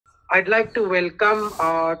I'd like to welcome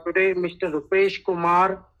today Mr. Rupesh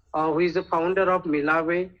Kumar, who is the founder of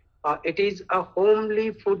Mealawe. It is a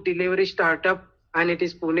homely food delivery startup and it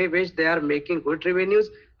is Pune based. They are making good revenues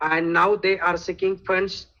and now they are seeking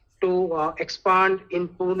funds to expand in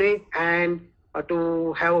Pune and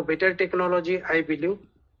to have a better technology, I believe.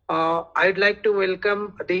 I'd like to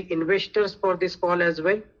welcome the investors for this call as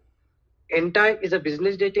well. Entie is a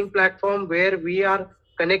business dating platform where we are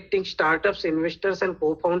connecting startups, investors, and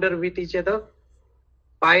co-founder with each other.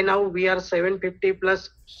 By now, we are 750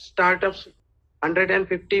 plus startups,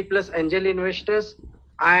 150 plus angel investors,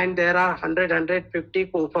 and there are 150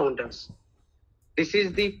 co-founders. This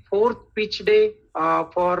is the fourth pitch day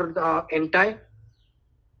for Entie.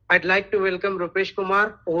 I'd like to welcome Rupesh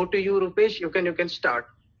Kumar. Over to you, Rupesh. You can start.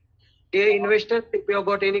 Dear investors, if you have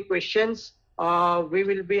got any questions, we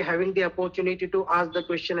will be having the opportunity to ask the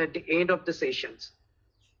question at the end of the sessions.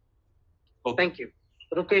 Okay. Thank you.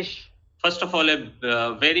 Rukesh. First of all,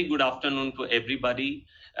 a very good afternoon to everybody,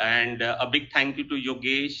 and a big thank you to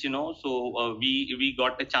Yogesh. We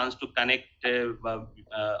got a chance to connect.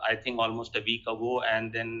 I think almost a week ago,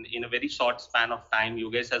 and then in a very short span of time,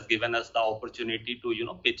 Yogesh has given us the opportunity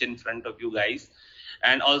to pitch in front of you guys.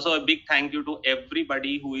 And also a big thank you to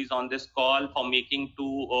everybody who is on this call for making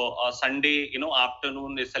to a Sunday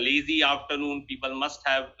afternoon. It's a lazy afternoon. People must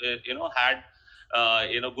have had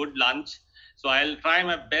good lunch. So I'll try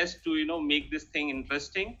my best to make this thing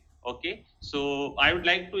interesting. Okay, so I would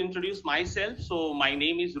like to introduce myself. So my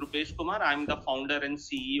name is Rupesh Kumar. I'm the founder and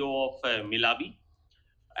CEO of Mealawe,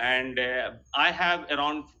 and I have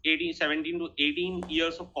around 17 to 18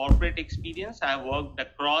 years of corporate experience. I have worked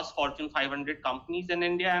across Fortune 500 companies in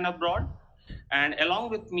India and abroad. And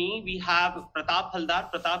along with me, we have Pratap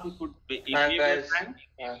Haldar. Pratap, if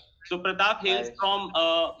you So Pratap hails from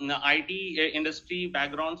IT industry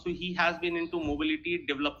background. So he has been into mobility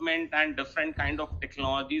development and different kind of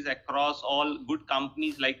technologies across all good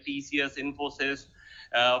companies like TCS, Infosys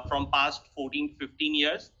from past 14, 15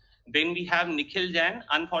 years. Then we have Nikhil Jain.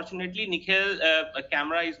 Unfortunately, Nikhil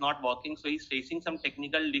camera is not working, so he's facing some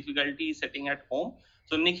technical difficulties sitting at home.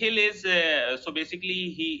 So Nikhil is so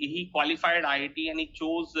basically he qualified IIT and he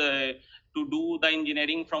chose to do the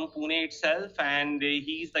engineering from Pune itself, and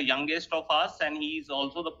he's the youngest of us, and he's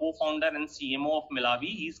also the co-founder and CMO of Mealawe.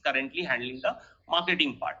 He's currently handling the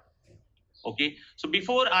marketing part. Okay, so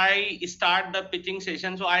before I start the pitching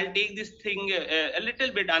session, so I'll take this thing a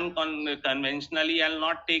little bit unconventionally. I'll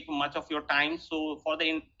not take much of your time. So for the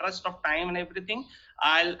interest of time and everything,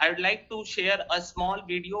 I would like to share a small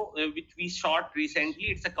video which we shot recently.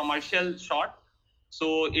 It's a commercial shot.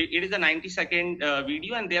 So it is a 90-second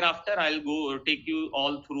video, and thereafter I'll go take you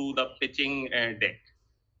all through the pitching deck.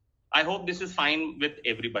 I hope this is fine with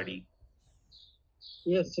everybody.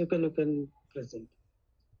 Yes, you can present.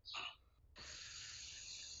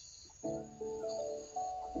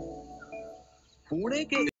 Pune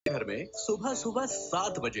के घर में सुबह सुबह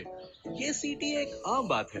 7 बजे ये सीटी एक आम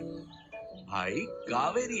बात है। भाई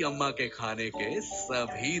कावेरी अम्मा के खाने के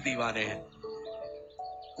सभी दीवाने हैं।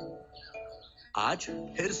 आज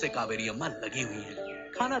फिर से कावेरी अम्मा लगी हुई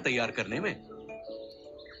है खाना तैयार करने में।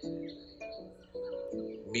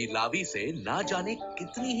 मीलावी से ना जाने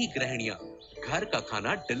कितनी ही गृहिणियां घर का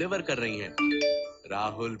खाना डिलीवर कर रही हैं।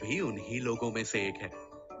 राहुल भी उन्हीं लोगों में से एक है,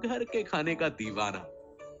 घर के खाने का दीवाना।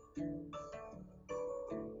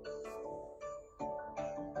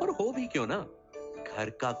 और हो भी क्यों ना, घर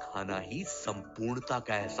का खाना ही संपूर्णता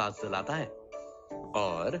का एहसास दिलाता है।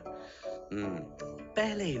 और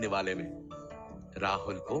पहले ही निवाले में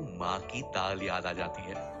राहुल को मां की दाल याद आ जाती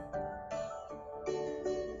है।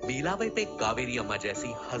 मीलावे पे कावेरी अम्मा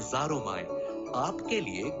जैसी हजारों माएं आपके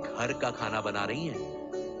लिए घर का खाना बना रही हैं।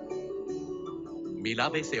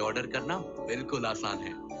 मीलावे से ऑर्डर करना बिल्कुल आसान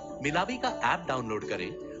है। मीलावे का ऐप डाउनलोड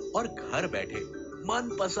करें और घर बैठे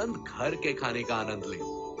मनपसंद घर के खाने का आनंद लें।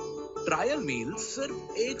 ट्रायल मील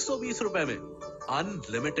सिर्फ 120 रुपए में,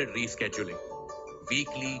 unlimited rescheduling,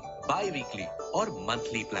 weekly, by weekly और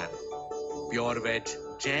monthly plan, pure veg,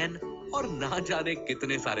 Jain और ना जाने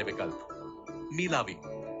कितने सारे विकल्प। मीलावी,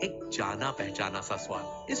 एक जाना पहचाना सा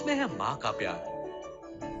स्वाद, इसमें है मां का प्यार।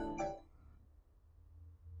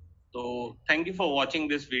 So thank you for watching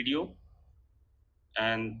this video,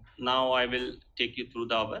 and now I will take you through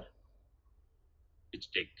our pitch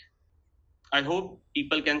deck. I hope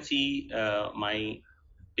people can see my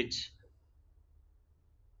pitch.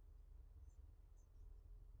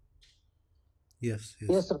 Yes.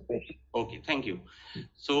 Okay, thank you.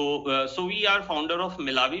 So we are founder of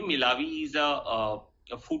Mealawe. Mealawe is a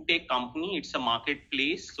food tech company. It's a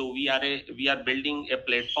marketplace. So we are building a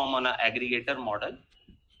platform on an aggregator model,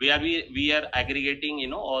 we are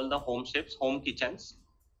aggregating, all the home chefs, home kitchens.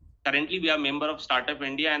 Currently, we are member of Startup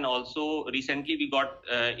India, and also recently we got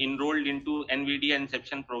enrolled into NVIDIA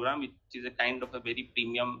Inception program, which is a kind of a very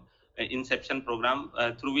premium Inception program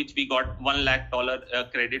through which we got $1 lakh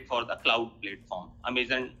credit for the cloud platform,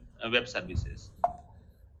 Amazon Web Services.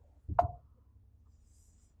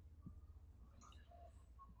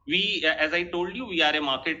 We, as I told you, we are a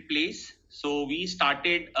marketplace. So we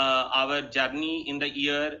started our journey in the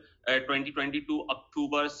year 2022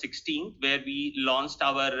 October 16th, where we launched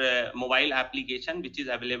our mobile application, which is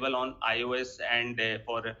available on iOS and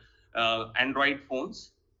for Android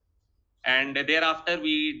phones. And thereafter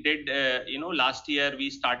we did, last year we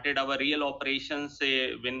started our real operations.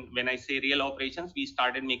 When I say real operations, we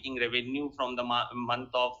started making revenue from the month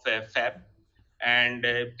of Feb. And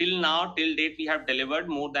till date, we have delivered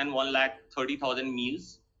more than 130,000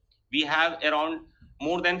 meals. We have around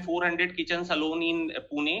more than 400 kitchens alone in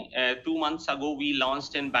Pune. 2 months ago, we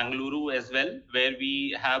launched in Bangalore as well, where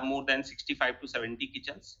we have more than 65 to 70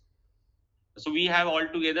 kitchens. So we have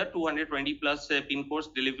altogether 220 plus pin codes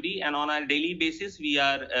delivery, and on a daily basis, we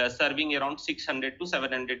are serving around 600 to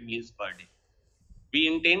 700 meals per day. We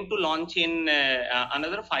intend to launch in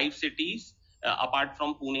another 5 cities apart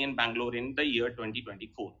from Pune and Bangalore in the year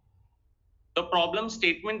 2024. The problem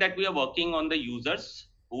statement that we are working on the users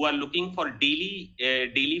who are looking for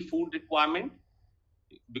daily food requirement,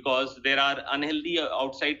 because there are unhealthy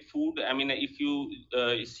outside food. I mean, if you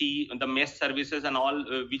see the mess services and all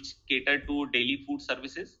which cater to daily food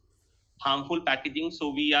services, harmful packaging. So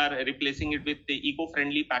we are replacing it with the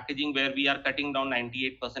eco-friendly packaging, where we are cutting down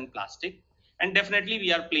 98% plastic. And definitely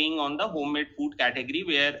we are playing on the homemade food category,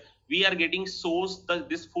 where we are getting sourced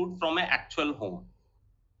this food from an actual home.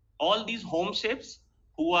 All these home chefs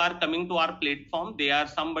who are coming to our platform, they are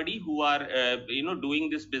somebody who are doing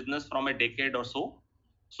this business from a decade or so.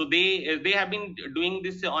 So they have been doing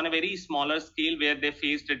this on a very smaller scale, where they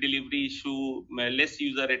faced a delivery issue, less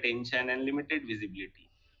user attention, and limited visibility,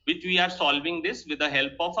 which we are solving this with the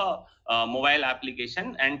help of a mobile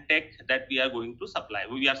application and tech that we are going to supply.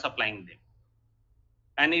 We are supplying them.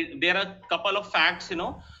 And there are a couple of facts,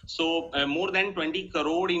 so more than 20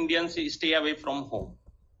 crore Indians stay away from home.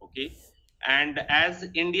 Okay. And as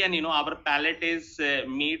Indian, our palate is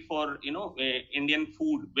made for, Indian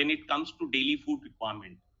food when it comes to daily food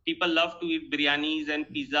requirement. People love to eat biryanis and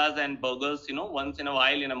pizzas and burgers, once in a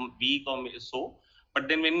while in a week or so. But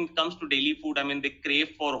then when it comes to daily food, I mean, they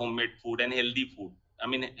crave for homemade food and healthy food. I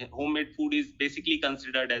mean, homemade food is basically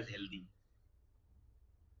considered as healthy.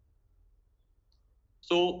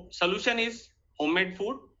 So solution is homemade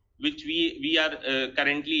food, which we are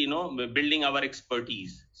currently, building our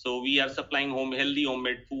expertise. So we are supplying healthy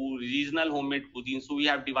homemade food, regional homemade cuisine. So we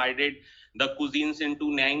have divided the cuisines into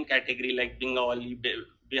 9 categories, like Bengali,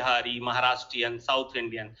 Bihari, Maharashtrian, South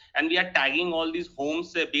Indian, and we are tagging all these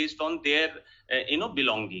homes based on their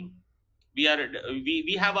belonging. We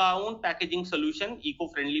have our own packaging solution,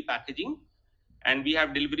 eco-friendly packaging, and we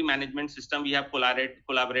have delivery management system. We have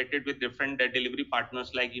collaborated with different delivery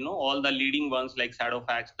partners, like all the leading ones like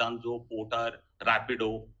Shadowfax, Dunzo, Porter,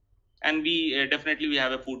 Rapido, and we definitely we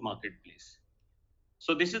have a food marketplace.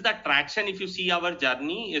 So this is the traction. If you see our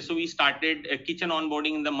journey, so we started kitchen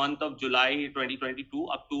onboarding in the month of July 2022.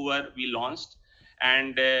 October we launched,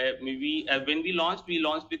 and when we launched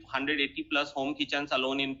with 180 plus home kitchens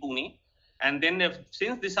alone in Pune, and then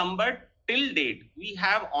since December till date, we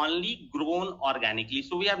have only grown organically.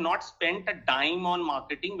 So we have not spent a dime on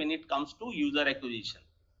marketing when it comes to user acquisition.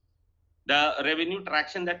 The revenue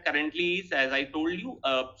traction that currently is, as I told you,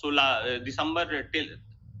 December till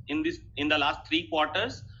in the last 3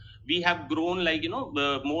 quarters, we have grown like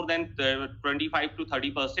more than 25 to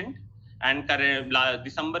 30%. And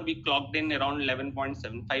December we clocked in around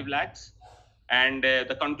 11.75 lakhs, and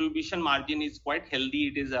the contribution margin is quite healthy.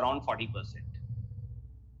 It is around 40%.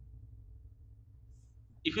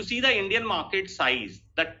 If you see the Indian market size,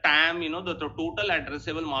 the TAM, the total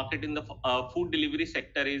addressable market in the food delivery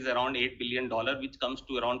sector is around $8 billion, which comes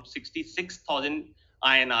to around 66,000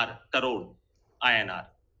 crore INR.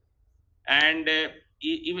 And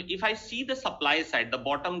if I see the supply side, the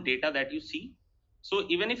bottom data that you see, so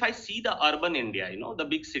even if I see the urban India, the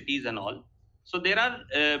big cities and all, so there are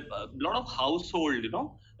a lot of household,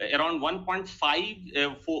 around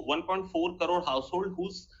 1.4 crore household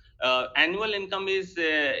whose annual income is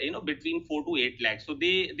between 4 to 8 lakhs. So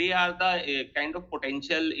they are the kind of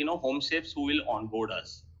potential home chefs who will onboard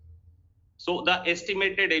us. So the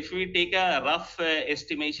estimated, if we take a rough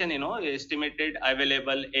estimation, estimated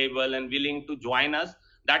available, able, and willing to join us,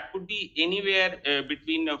 that could be anywhere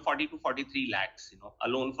between 40 to 43 lakhs,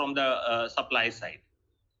 alone from the supply side.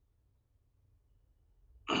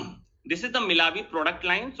 This is the Melawe product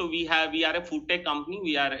line. So we are a food tech company,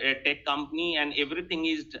 we are a tech company, and everything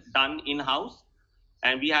is done in-house.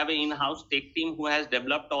 And we have an in-house tech team who has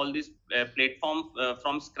developed all this platform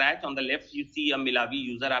from scratch. On the left, you see a Melawe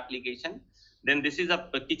user application. Then this is a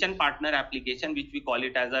kitchen partner application, which we call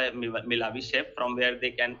it as a Melawe chef, from where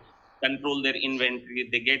they can control their inventory,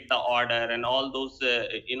 they get the order, and all those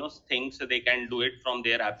things. So they can do it from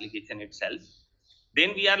their application itself.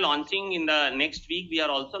 Then we are launching in the next week. We are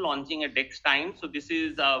also launching a Dextime. So this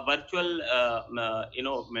is a virtual,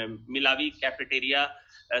 Melawe cafeteria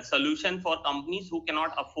solution for companies who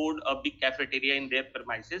cannot afford a big cafeteria in their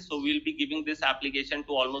premises. So we'll be giving this application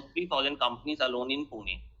to almost 3,000 companies alone in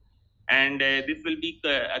Pune. And this will be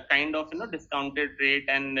a kind of discounted rate,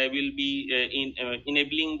 and will be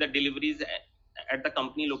enabling the deliveries at the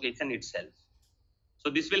company location itself. So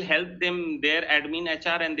this will help them, their admin,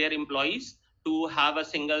 HR, and their employees to have a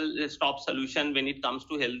single stop solution when it comes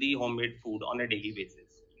to healthy homemade food on a daily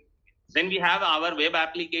basis. Then we have our web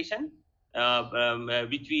application,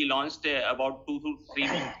 which we launched about 2 to 3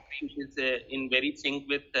 weeks, which is in very sync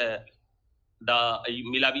with the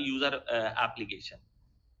Melawe user application.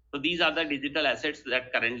 So these are the digital assets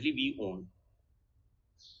that currently we own.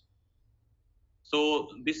 So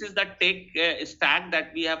this is the tech stack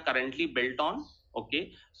that we have currently built on.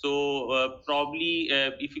 Okay, so probably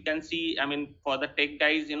if you can see, I mean, for the tech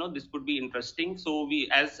guys, this could be interesting. So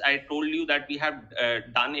we, as I told you, that we have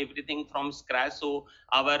done everything from scratch. So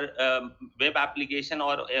our web application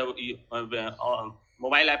or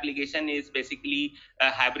mobile application is basically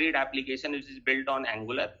a hybrid application, which is built on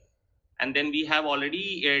Angular. And then we have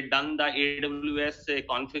already done the AWS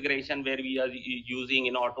configuration, where we are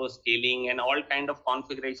using auto scaling and all kind of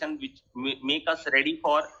configuration, which make us ready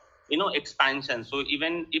for expansion. So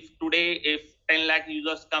even if today, if 10 lakh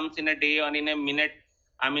users comes in a day or in a minute,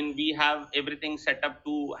 I mean, we have everything set up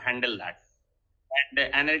to handle that. And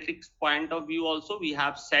the analytics point of view also, we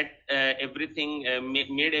have set everything,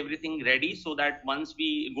 made everything ready, so that once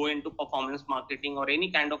we go into performance marketing or any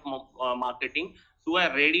kind of marketing, so we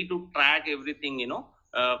are ready to track everything,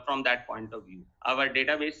 from that point of view. Our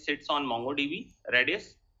database sits on MongoDB,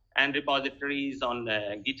 Redis, and repositories on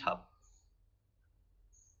GitHub.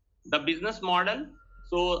 The business model.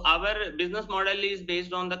 So our business model is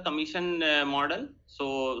based on the commission model.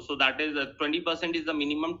 So that is 20% is the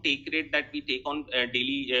minimum take rate that we take on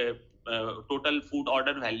daily total food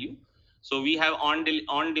order value. So we have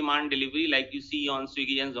on-demand delivery, like you see on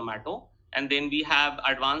Swiggy and Zomato. And then we have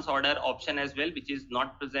advance order option as well, which is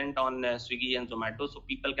not present on Swiggy and Zomato. So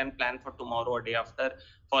people can plan for tomorrow or day after,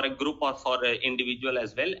 for a group or for an individual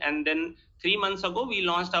as well. And then 3 months ago, we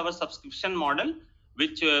launched our subscription model,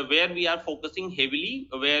 which where we are focusing heavily,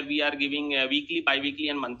 where we are giving a weekly, bi-weekly,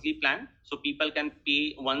 and monthly plan. So people can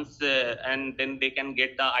pay once and then they can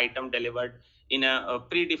get the item delivered in a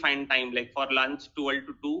predefined time, like for lunch 12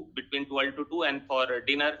 to 2, between 12 to 2, and for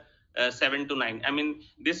dinner 7 to 9. I mean,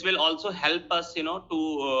 this will also help us,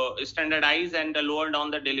 to standardize and lower down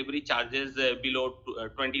the delivery charges below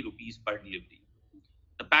 20 rupees per delivery.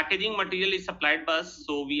 The packaging material is supplied by us,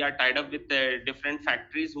 so we are tied up with different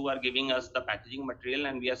factories who are giving us the packaging material,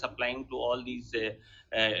 and we are supplying to all these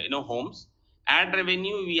homes. Ad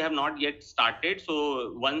revenue, we have not yet started.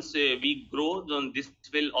 So once we grow, then this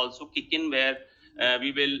will also kick in, where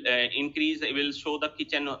we will increase. It will show the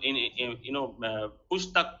kitchen, push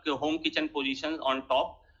the home kitchen positions on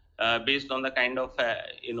top based on the kind of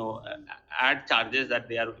ad charges that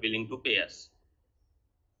they are willing to pay us.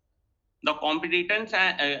 The competitors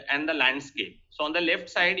and the landscape. So on the left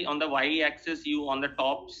side, on the y-axis, on the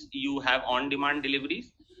tops, you have on-demand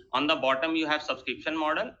deliveries. On the bottom, you have subscription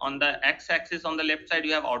model. On the x-axis, on the left side,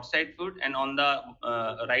 you have outside food, and on the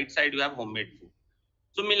right side, you have homemade food.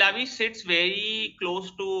 So Melawe sits very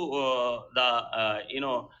close to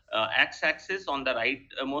the x-axis on the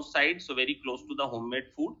rightmost side, so very close to the homemade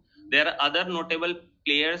food. There are other notable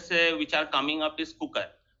players which are coming up is Cooker.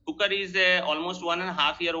 Cooker is almost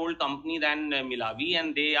 1.5-year-old company than Melawe,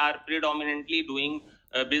 and they are predominantly doing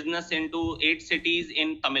business into 8 cities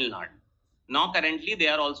in Tamil Nadu. Now currently they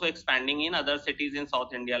are also expanding in other cities in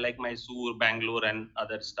South India like Mysore, Bangalore, and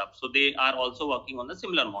other stuff. So they are also working on a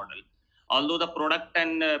similar model. Although the product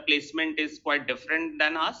and placement is quite different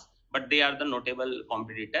than us, but they are the notable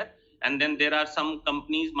competitor. And then there are some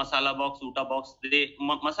companies, Masala Box, Uta Box.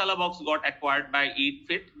 Masala Box got acquired by Eat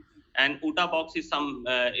Fit, and Uta Box is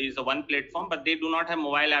a one platform, but they do not have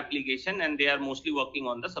mobile application, and they are mostly working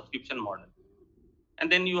on the subscription model. And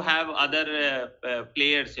then you have other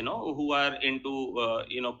players, who are into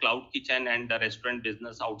cloud kitchen and the restaurant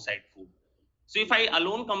business, outside food. So if I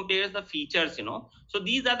alone compares the features, so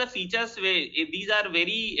these are the features where these are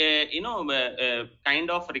very, kind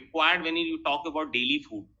of required when you talk about daily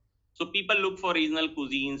food. So people look for regional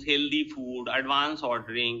cuisines, healthy food, advanced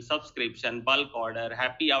ordering, subscription, bulk order,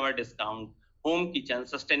 happy hour discount, home kitchen,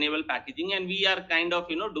 sustainable packaging, and we are kind of,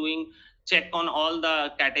 doing check on all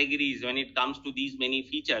the categories when it comes to these many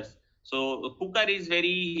features. So cooker is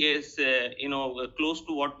very close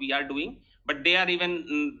to what we are doing, but they are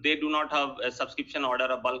even they do not have a subscription order,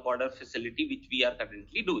 a bulk order facility, which we are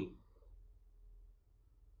currently doing.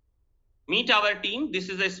 Meet our team. This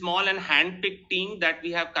is a small and hand-picked team that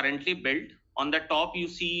we have currently built. On the top, you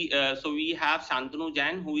see, so we have Shantanu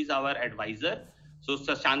Jain, who is our advisor. So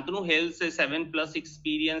Shantanu holds a 7+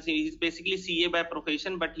 experience. He's basically CA by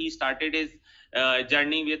profession, but he started his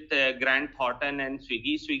journey with Grant Thornton and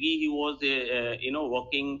Swiggy. Swiggy, he was,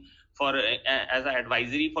 working for as an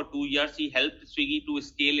advisory for 2 years. He helped Swiggy to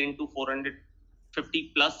scale into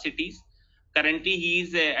 450+ cities. Currently, he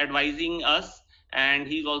is advising us, and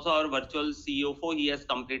he's also our virtual CFO. He has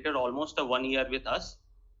completed almost 1 year with us.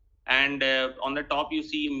 And on the top, you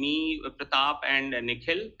see me, Pratap, and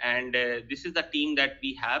Nikhil, and this is the team that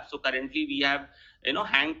we have. So currently we have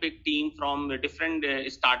handpicked team from different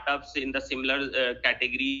startups in the similar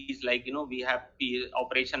categories, like we have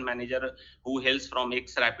operation manager who hails from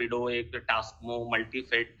X Rapido, Taskmo,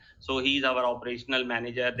 Multifit. So he's our operational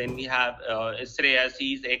manager. Then we have Shreyas,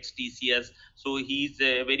 he's ex TCS, so he's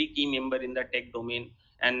a very key member in the tech domain,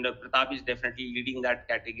 and Pratap is definitely leading that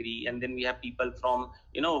category. And then we have people from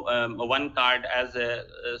One Card as a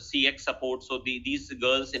CX support. So these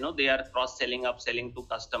girls, they are cross selling, upselling to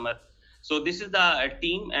customer. So this is the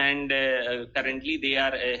team, and currently they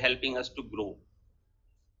are helping us to grow.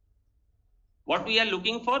 What we are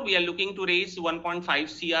looking for, we are looking to raise 1.5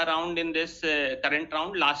 CR round in this current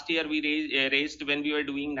round. Last year we raised when we were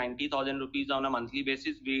doing 90,000 rupees on a monthly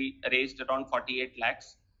basis, we raised around 48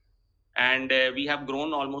 lakhs. And we have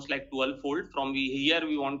grown almost like 12-fold. From here,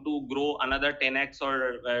 we want to grow another 10x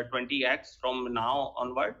or 20x from now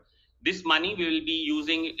onward. This money, we will be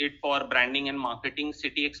using it for branding and marketing,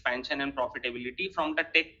 city expansion and profitability. From the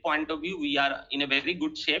tech point of view, we are in a very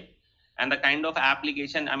good shape. And the kind of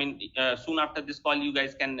application, I mean, soon after this call, you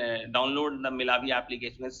guys can download the Mealawe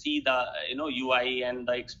application and see the UI and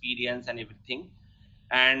the experience and everything.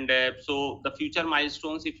 And so the future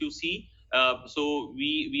milestones, if you see, so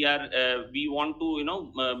we want to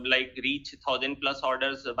like reach 1,000+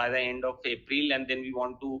 orders by the end of April, and then we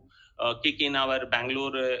want to kick in our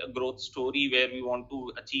Bangalore growth story, where we want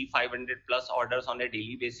to achieve 500+ orders on a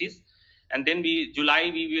daily basis. And then July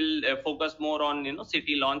we will focus more on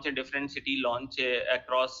city launch, a different city launch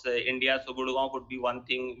across India. So Gurgaon could be one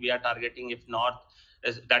thing we are targeting. If north,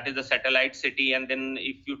 that is a satellite city. And then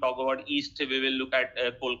if you talk about east, we will look at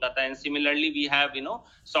Kolkata. And similarly, we have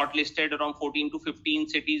shortlisted around 14 to 15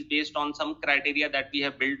 cities based on some criteria that we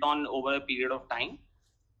have built on over a period of time.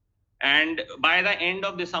 And by the end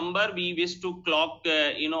of December, we wish to clock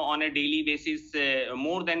on a daily basis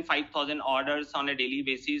more than 5,000 orders on a daily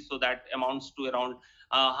basis. So that amounts to around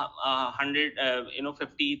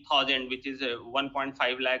 150,000, which is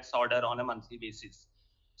 1.5 lakhs order on a monthly basis.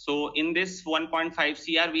 So in this 1.5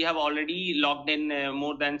 CR, we have already logged in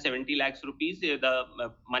more than 70 lakhs rupees. The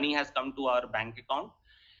money has come to our bank account,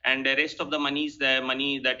 and the rest of the money is the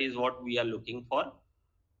money that is what we are looking for.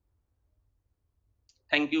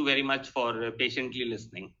 Thank you very much for patiently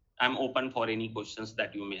listening. I'm open for any questions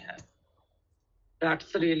that you may have.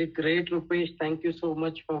 That's really great, Rupesh. Thank you so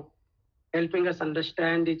much for helping us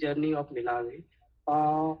understand the journey of Melawe.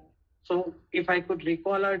 So if I could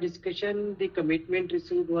recall our discussion, the commitment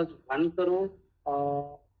received was 1 crore.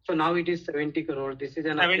 So now it is 70 crore. This is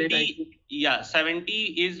an 70, update. Yeah, 70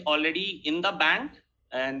 is already in the bank,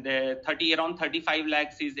 and around 35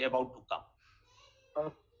 lakhs is about to come.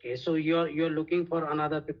 Okay, so you're looking for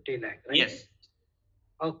another 50 lakh, right? Yes.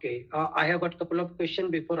 Okay, I have got a couple of questions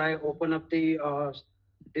before I open up the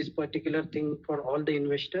this particular thing for all the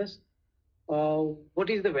investors. What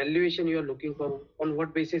is the valuation you are looking for? On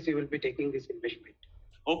what basis you will be taking this investment?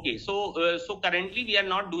 Okay, so so currently we are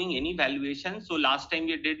not doing any valuation. So last time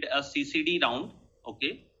we did a CCD round,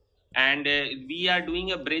 okay, and we are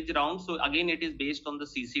doing a bridge round. So again, it is based on the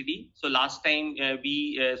CCD. So last time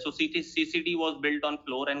CCD was built on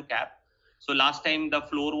floor and cap. So last time the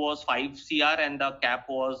floor was 5 CR and the cap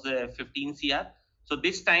was 15 CR. So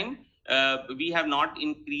this time we have not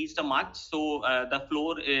increased much. So the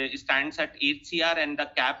floor stands at 8 CR and the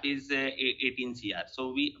cap is 18 CR.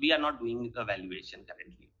 So we are not doing the valuation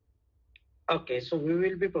currently. Okay, so we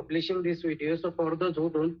will be publishing this video. So for those who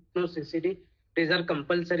don't know CCD, these are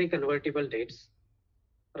compulsory convertible dates,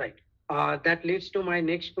 right? That leads to my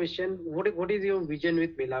next question. What is your vision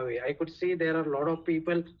with Mealawe? I could see there are a lot of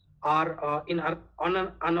people are on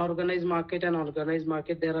an unorganized market and organized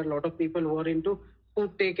market. There are a lot of people who are into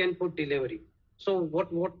food take and food delivery. So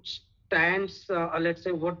what stands? Let's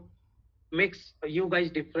say what makes you guys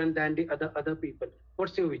different than the other people?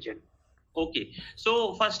 What's your vision? Okay,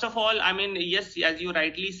 so first of all, I mean, yes, as you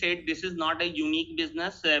rightly said, this is not a unique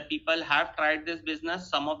business. People have tried this business.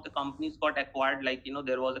 Some of the companies got acquired, like,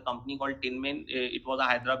 there was a company called Tinman. It was a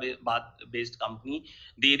Hyderabad-based company.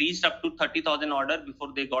 They reached up to 30,000 order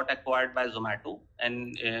before they got acquired by Zomato.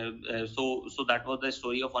 And so that was the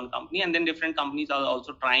story of one company. And then different companies are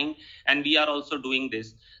also trying, and we are also doing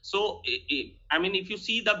this. So, I mean, if you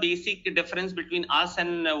see the basic difference between us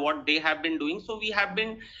and what they have been doing, so we have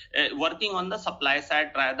been working on the supply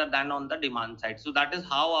side rather than on the demand side. So that is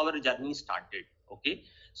how our journey started. Okay.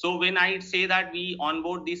 So when I say that we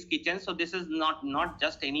onboard these kitchens, so this is not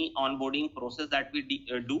just any onboarding process that we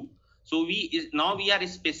do. So now we are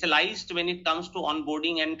specialized when it comes to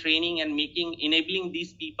onboarding and training and enabling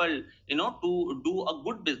these people, to do a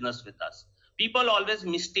good business with us. People always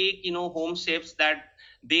mistake, home chefs that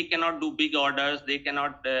they cannot do big orders, they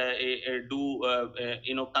cannot do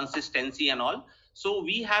consistency and all. So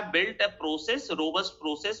we have built a process, a robust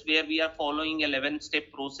process, where we are following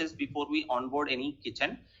 11-step process before we onboard any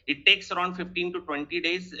kitchen. It takes around 15 to 20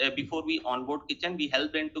 days before we onboard kitchen. We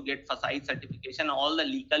help them to get FSSAI certification, all the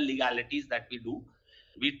legalities that we do.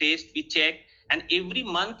 We taste, we check, and every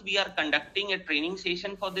month we are conducting a training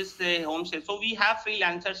session for this home chef. So we have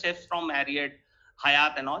freelancer chefs from Marriott,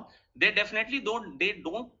 Hyatt and all. They definitely don't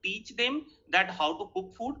teach them that how to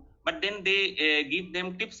cook food, but then they give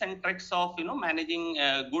them tips and tricks of managing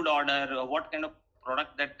good order, what kind of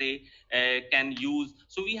product that they can use.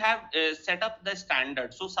 So we have set up the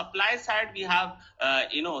standard. So supply side we have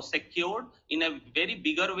secured in a very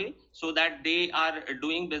bigger way, so that they are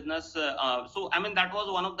doing business. So I mean, that was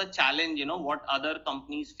one of the challenge, what other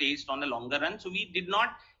companies faced on a longer run. So we did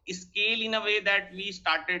not scale in a way that we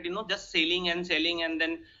started just selling and selling and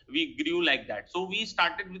then we grew like that. So we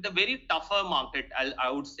started with a very tougher market,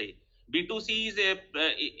 I would say. B2C is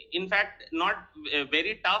in fact not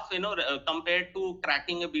very tough, compared to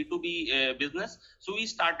cracking a B2B business. So we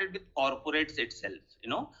started with corporates itself,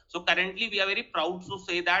 So currently we are very proud to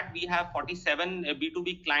say that we have 47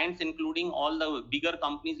 B2B clients, including all the bigger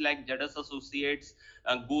companies like Jadis Associates,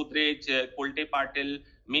 Godrej, Kolte Patil,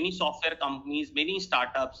 many software companies, many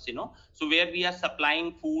startups, so where we are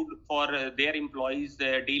supplying food for their employees,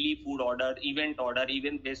 daily food order,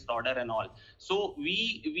 event based order and all. So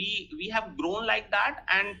we have grown like that,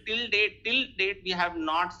 and till date we have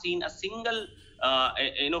not seen a single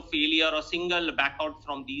failure or single back out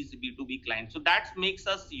from these B2B clients. So that makes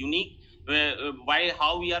us unique.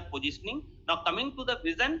 How we are positioning. Now coming to the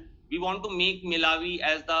vision, we want to make Mealawe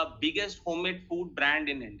as the biggest homemade food brand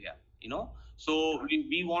in India. So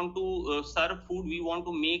we want to serve food. We want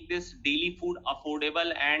to make this daily food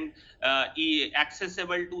affordable and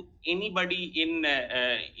accessible to anybody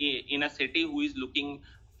in a city who is looking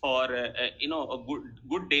for a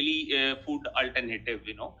good daily food alternative.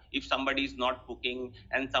 If somebody is not cooking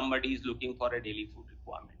and somebody is looking for a daily food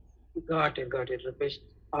requirement. Got it, Rupesh.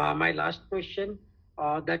 My last question,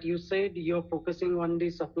 that you said you're focusing on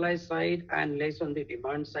the supply side and less on the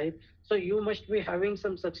demand side. So you must be having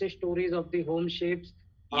some success stories of the home chefs.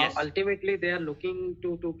 Yes. Ultimately, they are looking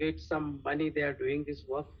to get some money. They are doing this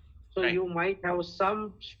work. So Right. You might have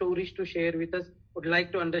some stories to share with us. Would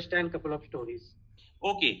like to understand a couple of stories.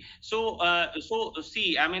 Okay, so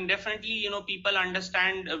see, I mean, definitely, people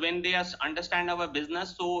understand when they understand our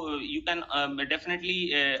business. So you can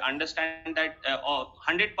definitely understand that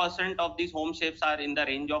 100% of these home chefs are in the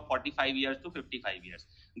range of 45 years to 55 years.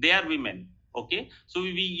 They are women. Okay, so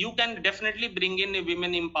you can definitely bring in a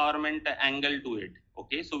women empowerment angle to it.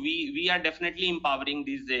 Okay, so we are definitely empowering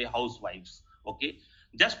these housewives. Okay.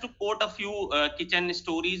 Just to quote a few kitchen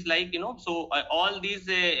stories, like so all these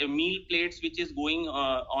meal plates which is going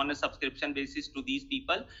on a subscription basis to these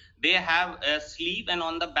people, they have a sleeve, and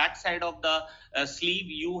on the back side of the sleeve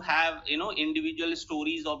you have individual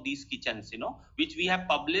stories of these kitchens, which we have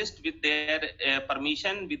published with their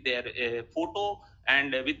permission, with their photo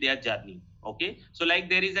and with their journey. Okay, so like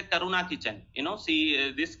there is a Karuna kitchen,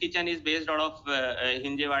 see this kitchen is based out of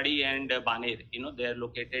Hinjewadi and Baner, they are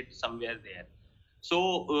located somewhere there.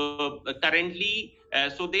 So currently,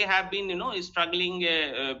 so they have been, struggling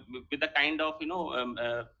with the kind of,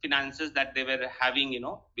 finances that they were having,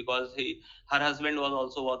 because her husband was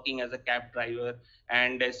also working as a cab driver,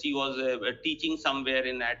 and she was teaching somewhere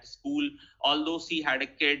in at school. Although she had a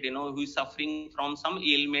kid, who is suffering from some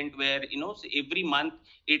ailment where, so every month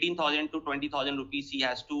 18,000 to 20,000 rupees she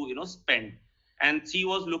has to, spend, and she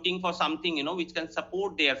was looking for something, which can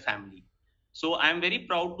support their family. So I'm very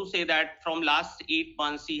proud to say that from last 8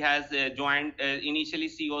 months, she has joined. Initially,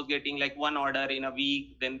 she was getting like one order in a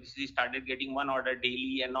week. Then she started getting one order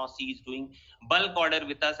daily, and now she's doing bulk order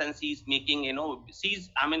with us, and she's making,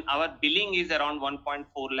 I mean, our billing is around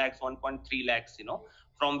 1.4 lakhs, 1.3 lakhs,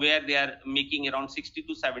 from where they are making around 60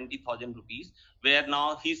 to 70,000 rupees. Where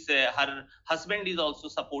now her husband is also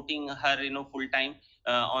supporting her, full time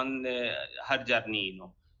on her journey,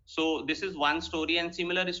 So this is one story, and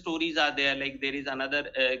similar stories are there. Like there is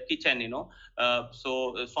another kitchen,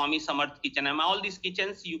 Swami Samarth kitchen, and all these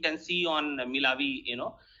kitchens you can see on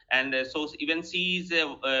Mealawe, and so even she is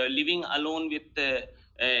living alone with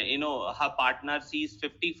her partner. She is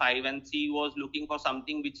 55, and she was looking for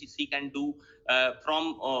something which she can do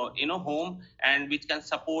from home, and which can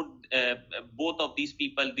support both of these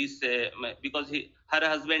people. This because her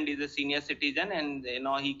husband is a senior citizen, and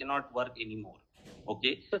he cannot work anymore.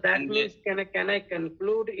 Okay. So that means, can I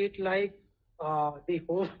conclude it like the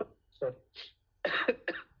home sorry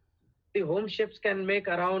the home chefs can make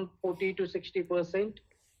around 40 to 60%?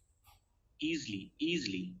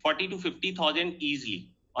 Easily 40 to 50,000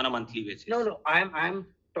 easily on a monthly basis. No, I'm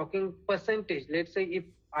talking percentage. Let's say if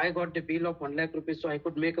I got the bill of 1 lakh rupees, so I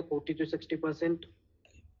could make a 40 to 60%.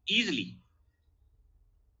 Easily.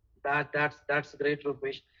 That's great,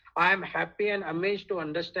 Rupesh. I am happy and amazed to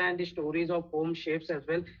understand the stories of home chefs as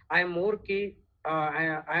well. I am more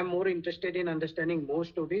I am more interested in understanding more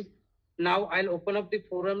stories. Now I'll open up the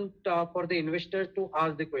forum for the investors to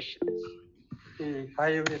ask the questions.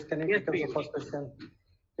 Hi, Yogesh. Can I take up the first question?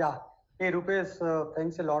 Yeah. Hey, Rupesh,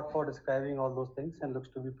 thanks a lot for describing all those things, and looks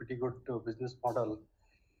to be pretty good business model.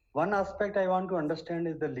 One aspect I want to understand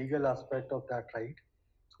is the legal aspect of that, right?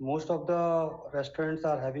 So most of the restaurants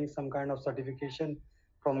are having some kind of certification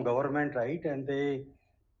from government, right? And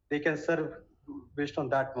they can serve based on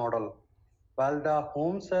that model. While the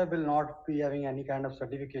homes will not be having any kind of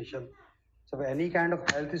certification. So if any kind of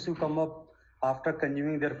health issue come up after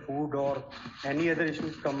consuming their food, or any other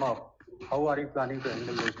issues come up, how are you planning to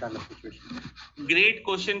handle those kind of situations? Great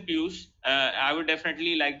question, Piyush. I would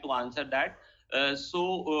definitely like to answer that.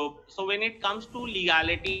 So when it comes to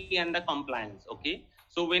legality and the compliance, okay.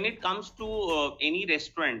 So when it comes to any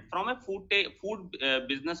restaurant from a food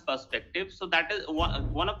business perspective, so that is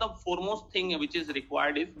one of the foremost thing which is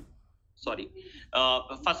required is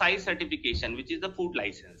FSI certification, which is the food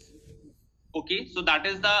license. Okay, so that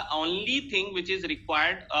is the only thing which is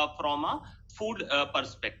required from a food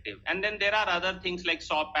perspective. And then there are other things like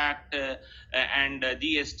SOP Act and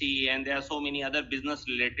GST, and there are so many other business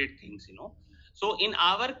related things, So in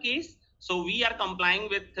our case, so we are complying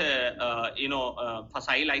with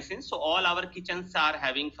FSI license. So all our kitchens are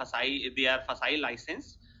having FSI, they are FSI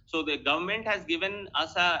licensed. So the government has given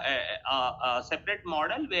us a separate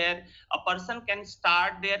model where a person can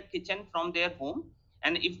start their kitchen from their home,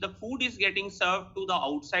 and if the food is getting served to the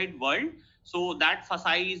outside world, so that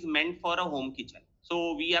FSI is meant for a home kitchen.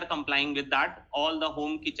 So we are complying with that. All the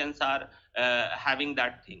home kitchens are having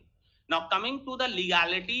that thing. Now coming to the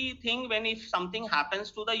legality thing, when if something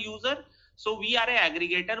happens to the user, so we are a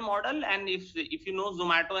aggregator model, and if you know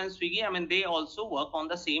Zomato and Swiggy, I mean, they also work on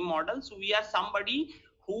the same model. So we are somebody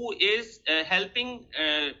who is helping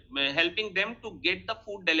them to get the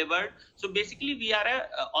food delivered. So basically we are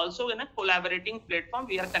also in a collaborating platform.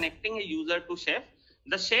 We are connecting a user to chef.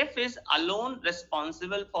 The chef is alone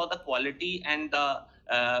responsible for the quality and the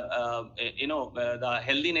the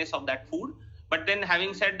healthiness of that food. But then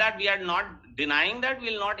having said that, we are not denying that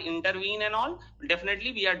we will not intervene and all.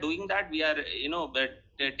 Definitely we are doing that. We are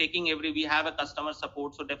we have a customer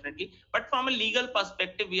support, so definitely. But from a legal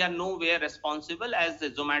perspective, we are nowhere responsible, as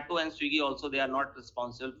Zomato and Swiggy also, they are not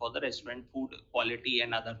responsible for the restaurant food quality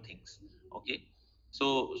and other things. Okay,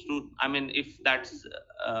 so I mean, if that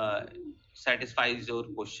satisfies your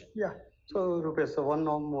question. Yeah. So Rupesh, so one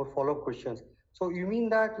more follow-up question. So you mean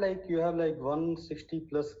that like you have like 160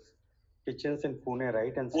 plus kitchens in Pune,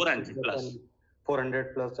 right? And 400 plus. And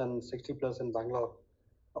 400 plus and 60 plus in Bangalore.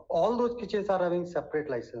 All those kitchens are having separate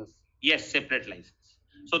license. Yes, separate license.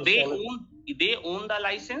 So they own the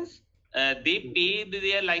license. They pay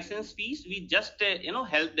their license fees. We just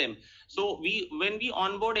help them. So when we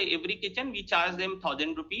onboard every kitchen, we charge them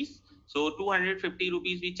 1,000 rupees. So 250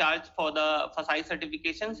 rupees we charge for the FSI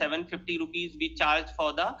certification, 750 rupees we charge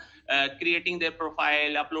for the creating their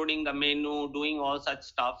profile, uploading the menu, doing all such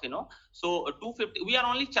stuff, So 250, we are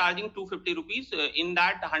only charging 250 rupees. In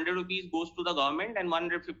that 100 rupees goes to the government and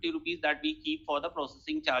 150 rupees that we keep for the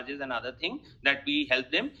processing charges and other thing that we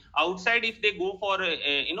help them. Outside, if they go for,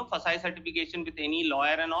 FSI certification with any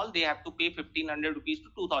lawyer and all, they have to pay 1500 rupees to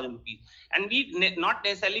 2000 rupees. And we not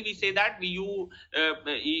necessarily we say that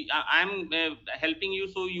I'm helping you,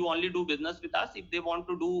 so you only do business with us. If they want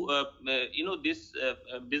to do, this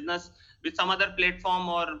business with some other platform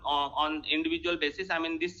or on individual basis,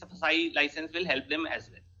 this FSI license will help them as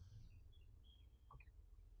well.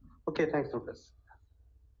 Okay, thanks, Rupesh.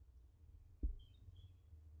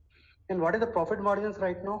 And what is the profit margins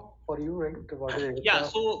right now for you, right? What is yeah,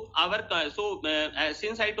 so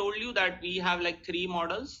since I told you that we have like three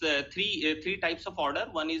models, three types of order.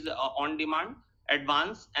 One is on demand,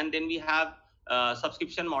 advance, and then we have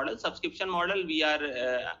subscription model. Subscription model, we are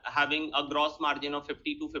having a gross margin of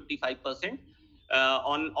 50 to 55%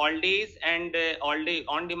 on all days and all day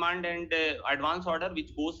on demand and advance order,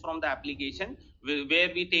 which goes from the application,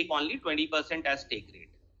 where we take only 20% as take rate.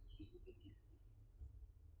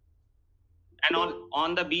 And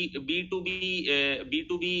on the B2B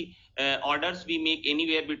orders, we make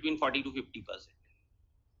anywhere between 40 to 50%.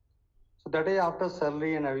 So that is after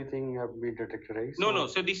salary and everything have been deducted, right? No.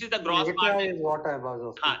 So this is the gross EBITDA margin. Is what I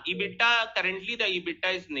was asking. EBITDA, currently the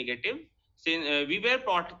EBITDA is negative. Since we were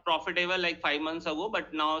profitable like 5 months ago,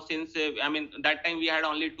 but now since that time we had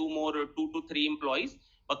only 2 to 3 employees,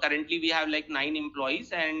 but currently we have like 9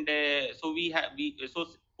 employees, and so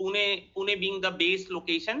Pune being the base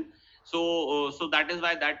location. So that is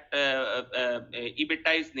why that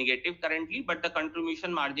EBITDA is negative currently, but the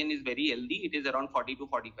contribution margin is very healthy. It is around 40 to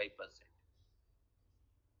 45%.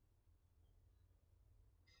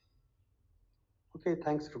 Okay,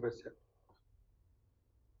 thanks, Rupesh.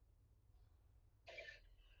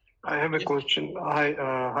 I have a question. Hi,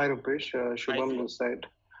 Rupesh. Shubham this side.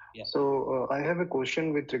 Yeah. So I have a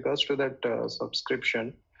question with regards to that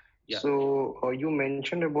subscription. Yeah. So you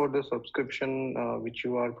mentioned about the subscription which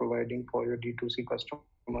you are providing for your D2C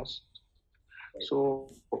customers. Right.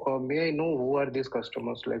 So may I know who are these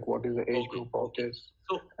customers? Like, what is the age group of this?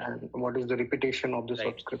 And what is the repetition of the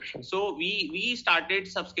subscription? So we started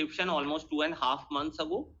subscription almost 2.5 months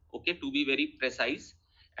ago. Okay, to be very precise.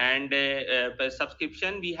 And per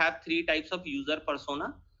subscription, we have 3 types of user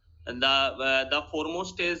persona. The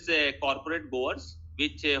foremost is corporate goers,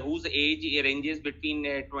 whose age ranges between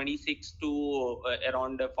 26 to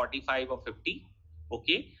around 45 or 50.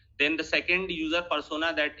 Okay. Then the second user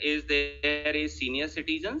persona that is there is senior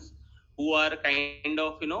citizens who are kind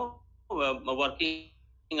of working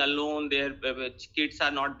alone. Their kids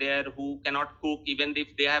are not there, who cannot cook. Even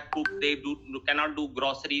if they have cooked, they cannot do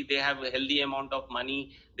grocery. They have a healthy amount of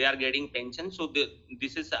money. They are getting pension. So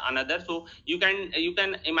this is another. So you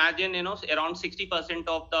can imagine around 60%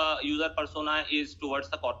 of the user persona is towards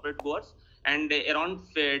the corporate goers, and around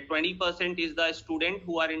 20% is the student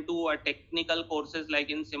who are into technical courses like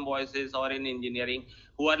in symbiosis or in engineering,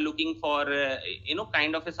 who are looking for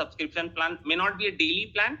kind of a subscription plan. May not be a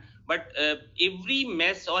daily plan, but every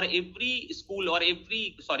mess or every school or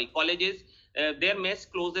colleges, their mess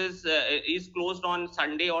is closed on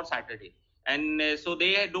Sunday or Saturday, and so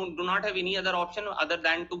they do not have any other option other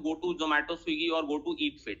than to go to Zomato, Swiggy, or go to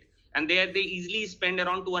Eat Fit. And there they easily spend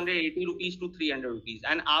around 280 rupees to 300 rupees.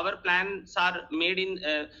 And our plans are made in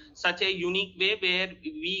such a unique way where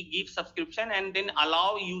we give subscription and then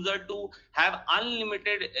allow user to have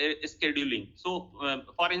unlimited scheduling. So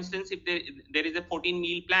for instance, if there is a 14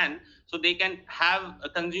 meal plan, so they can have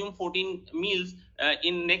consume 14 meals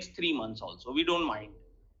in next 3 months also. We don't mind.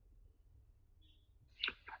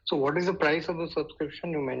 So what is the price of the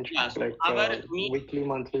subscription you mentioned? Yeah, so our weekly,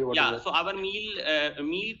 monthly? So our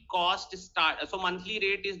meal cost start. So monthly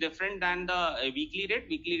rate is different than the weekly rate.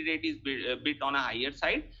 Weekly rate is bit on a higher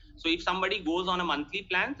side. So if somebody goes on a monthly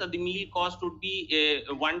plan, so the meal cost would be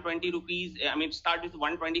 120 rupees. Start with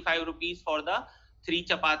 125 rupees for the 3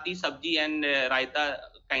 chapati, sabji, and raita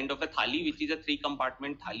kind of a thali, which is a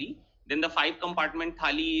 3-compartment thali. Then the 5-compartment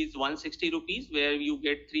thali is 160 rupees, where you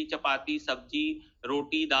get 3 chapati, sabji,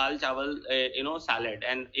 roti, dal, chawal, salad.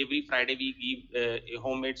 And every Friday we give a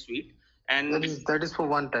homemade sweet. And that is for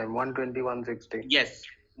one time, 120, 160. Yes,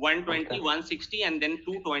 120, okay. 160, and then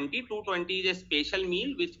 220. 220 is a special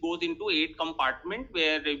meal which goes into 8 compartment,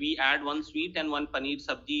 where we add 1 sweet and 1 paneer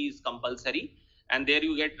sabji is compulsory. And there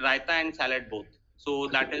you get raita and salad both. So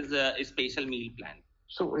that is a special meal plan.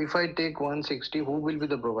 So if I take 160, who will be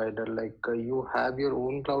the provider? Like you have your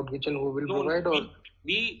own cloud kitchen who will provide, or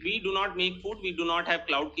We do not make food. We do not have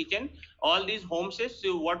cloud kitchen. All these homestays,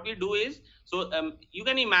 so what we do is, so you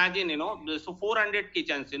can imagine, so 400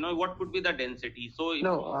 kitchens, what could be the density. So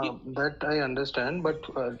No, that I understand, but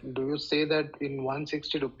do you say that in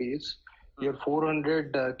 160 rupees, your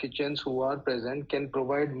 400 kitchens who are present can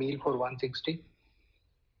provide meal for 160?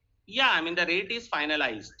 yeah, I mean, the rate is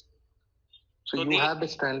finalized. So So you have a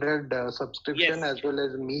standard subscription Yes. as well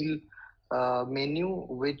as meal menu,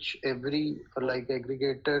 which every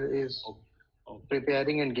aggregator is Okay.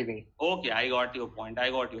 preparing and giving. Okay, I got your point.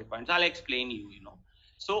 So I'll explain you.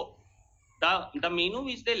 So the menu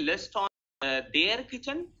which they list on their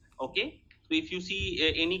kitchen. Okay. So if you see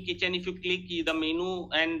any kitchen, if you click the menu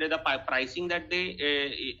and the pricing that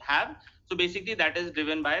they have, so basically that is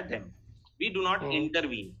driven by them. We do not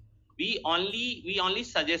intervene. We only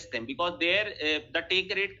suggest them, because their the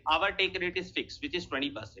take rate, our take rate is fixed, which is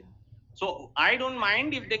 20%. So I don't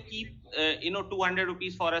mind if they keep 200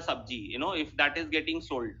 rupees for a sabji, if that is getting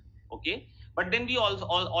sold. Okay. But then we also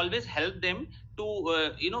always help them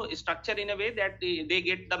to structure in a way that they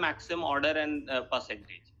get the maximum order and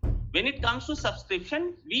percentage. When it comes to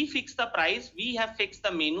subscription, we fix the price, we have fixed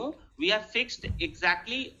the menu, we have fixed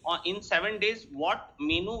exactly in 7 days what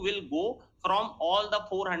menu will go from all the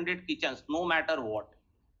 400 kitchens, no matter what.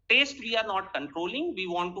 Taste we are not controlling, we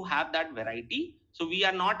want to have that variety, so we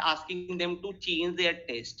are not asking them to change their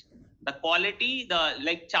taste. The quality, the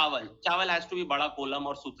like chawal has to be bada kolam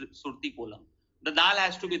or surti kolam, the dal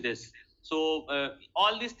has to be this. So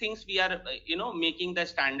all these things we are making the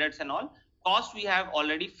standards and all. Cost we have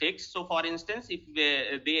already fixed. So for instance, if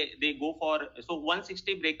they go for, so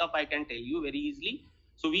 160 breakup, I can tell you very easily.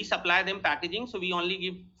 So we supply them packaging. So we only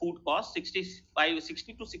give food cost 60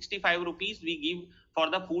 to 65 rupees we give for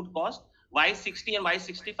the food cost. Why 60 and why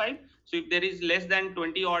 65? So if there is less than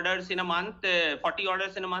 20 orders in a month, 40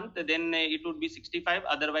 orders in a month, then it would be 65.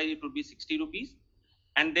 Otherwise, it would be 60 rupees.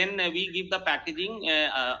 And then we give the packaging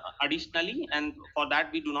additionally. And for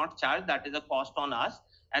that, we do not charge. That is a cost on us.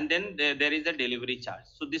 And then there is a delivery charge.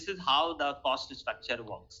 So this is how the cost structure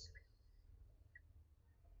works.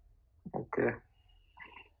 Okay.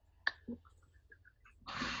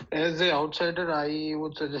 As an outsider, I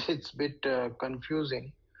would suggest it's a bit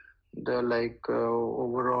confusing. The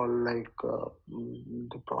overall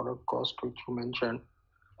the product cost which you mentioned.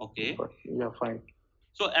 Okay. But yeah, fine.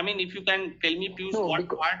 So I mean, if you can tell me, please, what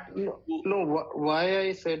part? Why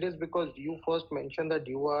I said is because you first mentioned that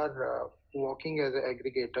you are working as an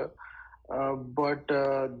aggregator, but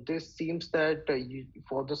this seems that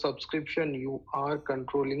for the subscription you are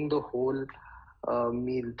controlling the whole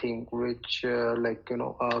meal thing, which a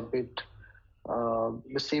bit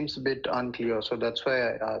seems a bit unclear. So that's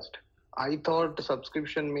why I asked. I thought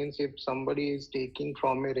subscription means if somebody is taking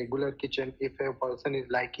from a regular kitchen, if a person is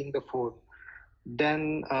liking the food,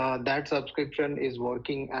 then that subscription is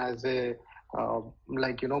working as a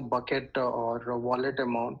bucket or a wallet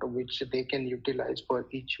amount which they can utilize for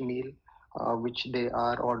each meal which they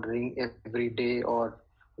are ordering every day or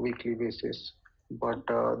weekly basis. But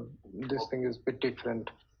this thing is a bit different.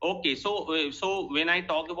 Okay, so when I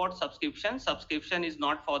talk about subscription is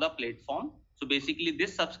not for the platform. So basically,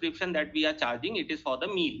 this subscription that we are charging, it is for the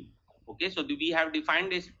meal. Okay, so we have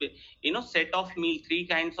defined this set of meal, 3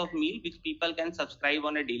 kinds of meal which people can subscribe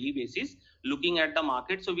on a daily basis, looking at the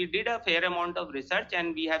market. So we did a fair amount of research,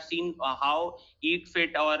 and we have seen how Eat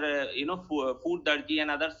Fit or Food Darji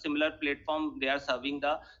and other similar platform, they are serving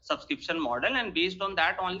the subscription model, and based on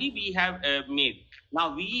that only we have made.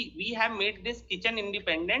 Now we have made this kitchen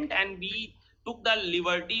independent, and we took the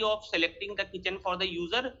liberty of selecting the kitchen for the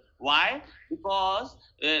user. Why? Because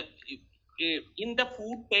in the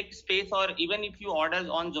food tech space, or even if you order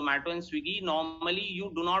on Zomato and Swiggy, normally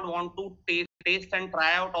you do not want to taste and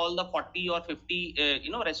try out all the 40 or 50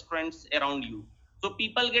 restaurants around you. So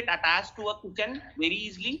people get attached to a kitchen very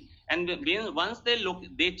easily, and once they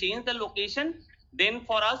change the location, then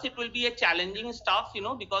for us it will be a challenging stuff,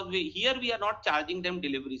 because we are not charging them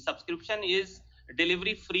delivery. Subscription is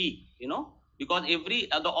delivery free, because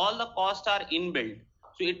all the costs are inbuilt.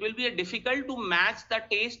 So it will be difficult to match the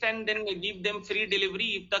taste and then give them free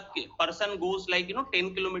delivery if the person goes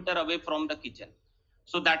 10 kilometers away from the kitchen.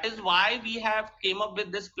 So that is why we have came up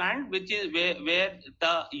with this plan, which is where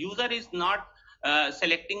the user is not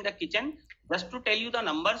selecting the kitchen. Just to tell you the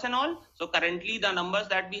numbers and all. So currently the numbers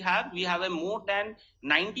that we have a more than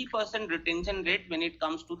 90% retention rate when it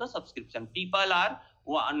comes to the subscription. People are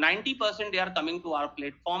 90% they are coming to our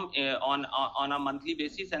platform on a monthly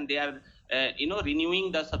basis, and they are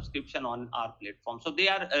renewing the subscription on our platform. So they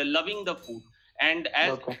are loving the food. And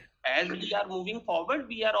as as we are moving forward,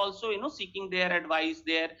 we are also seeking their advice,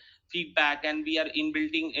 their feedback, and we are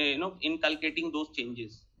inculcating those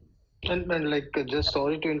changes. And like, just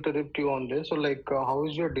sorry to interrupt you on this. So, like, how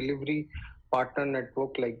is your delivery partner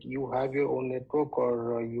network? Like, you have your own network,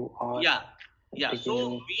 or you are yeah.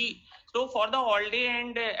 So for the all day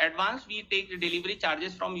and advance, we take the delivery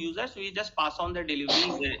charges from users. We just pass on the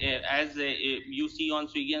delivery as you see on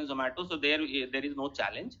Swiggy and Zomato. So there is no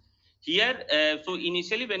challenge here. So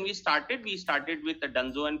initially when we started with the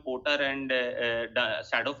Dunzo and Porter and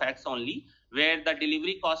Shadowfax only, where the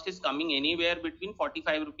delivery cost is coming anywhere between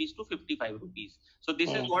 45 rupees to 55 rupees. So this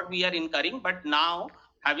is what we are incurring. But now,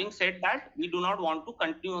 having said that, we do not want to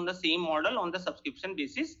continue on the same model on the subscription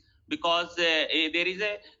basis, because there is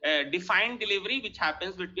a defined delivery which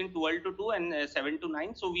happens between 12 to 2 and 7 to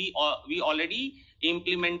 9. So we already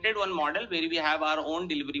implemented one model where we have our own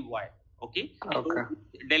delivery boy. Okay. So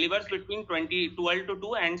delivers between 12 to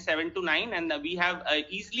 2 and 7 to 9, and we have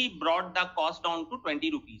easily brought the cost down to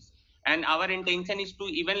 20 rupees. And our intention is to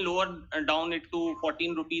even lower down it to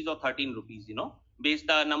 14 rupees or 13 rupees, based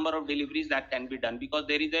the number of deliveries that can be done, because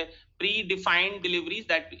there is a predefined deliveries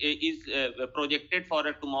that is projected for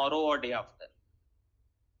a tomorrow or day after.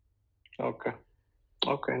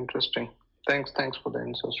 Okay, interesting. Thanks for the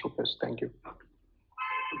answers, Rupesh. Thank you.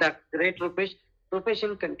 That's great, Rupesh. Rupesh,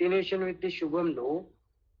 in continuation with the Shubham, no,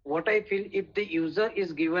 what I feel, if the user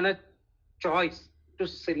is given a choice to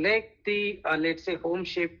select the let's say home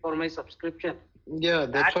shape for my subscription,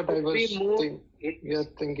 that's what I was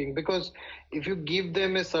thinking, because if you give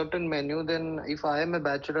them a certain menu, then if I am a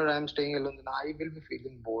bachelor, I am staying alone, then I will be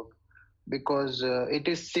feeling bored, because it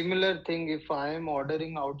is similar thing if I am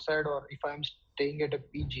ordering outside or if I am staying at a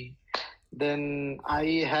PG, then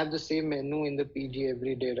I have the same menu in the PG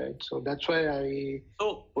every day, right? So that's why I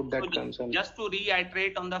put that concern. Just to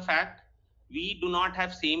reiterate on the fact, we do not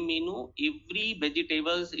have same menu. Every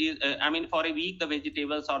vegetables is, for a week, the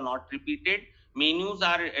vegetables are not repeated. Menus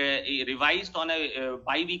are revised on a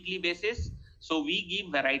bi-weekly basis. So we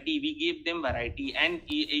give variety, we give them variety, and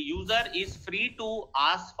a user is free to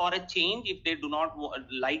ask for a change if they do not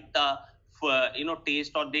like the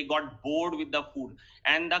taste, or they got bored with the food.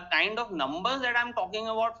 And the kind of numbers that I'm talking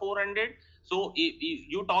about, 400. So if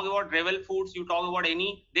you talk about Revel Foods, you talk about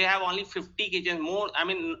any, they have only 50 kitchens,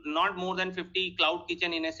 not more than 50 cloud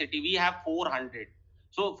kitchen in a city. We have 400.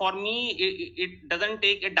 So for me, it doesn't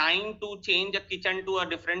take a dime to change a kitchen to a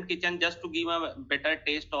different kitchen just to give a better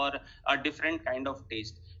taste or a different kind of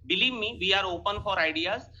taste. Believe me, we are open for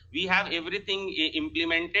ideas. We have everything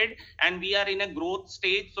implemented, and we are in a growth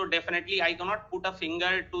stage. So definitely, I cannot put a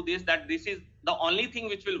finger to this, that this is the only thing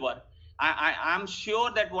which will work. I am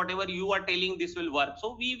sure that whatever you are telling, this will work.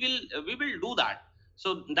 So we will do that.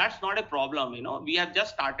 So that's not a problem. We have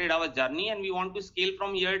just started our journey, and we want to scale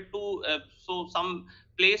from here to so some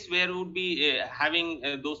place where we would be having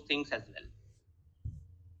those things as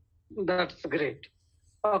well. That's great.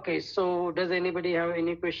 Okay, so does anybody have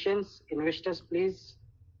any questions? Investors, please.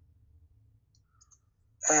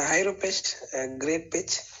 Hi, Rupesh. Great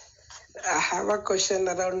pitch. I have a question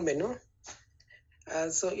around menu.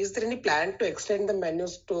 So is there any plan to extend the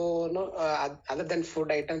menus to other than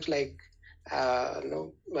food items like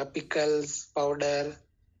pickles, powder,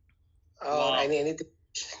 or anything?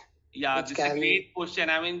 Yeah, this is a great question.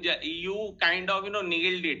 You kind of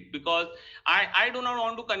nailed it, because I do not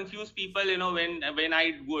want to confuse people when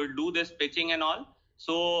I do this pitching and all.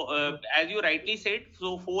 So as you rightly said,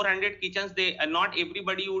 so 400 kitchens, not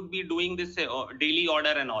everybody would be doing this daily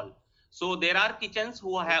order and all. So there are kitchens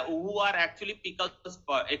who are actually pickles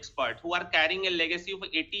experts, who are carrying a legacy of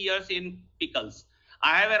 80 years in pickles.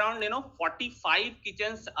 I have around 45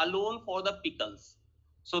 kitchens alone for the pickles.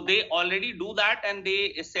 So they already do that, and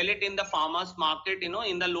they sell it in the farmers market,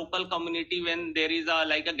 in the local community, when there is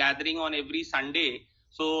a gathering on every Sunday.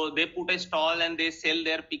 So they put a stall and they sell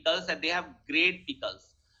their pickles, and they have great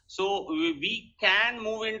pickles. So we can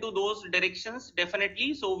move into those directions,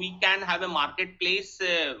 definitely. So we can have a marketplace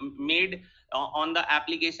made on the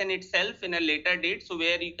application itself in a later date. So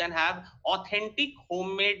where you can have authentic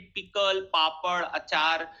homemade pickle, papad,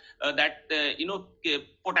 achar,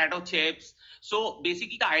 potato chips. So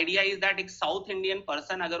basically the idea is that एक South Indian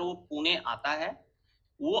person अगर वो पुणे आता है,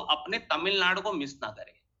 वो अपने तमिलनाडु को miss ना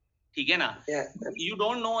करे, ठीक है ना? You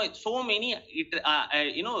don't know so many,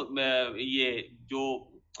 ये जो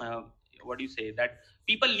what do you say, that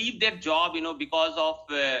people leave their job, because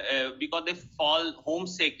they fall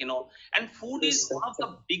homesick, and food is one of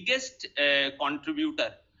the biggest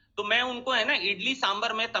contributor. तो मैं उनको है ना इडली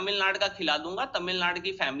सांभर में तमिलनाडु का खिला दूंगा, तमिलनाडु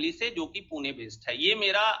की फैमिली से जो कि पुणे बेस्ड है. ये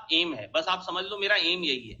मेरा एम है, बस आप समझ लो मेरा एम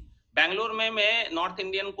यही है. बैंगलोर में मैं नॉर्थ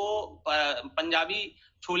इंडियन को पंजाबी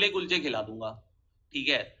छोले कुलचे खिला दूंगा, ठीक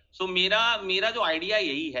है। सो मेरा जो आइडिया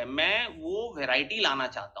यही है, मैं वो वैरायटी लाना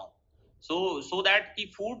चाहता हूँ, so that की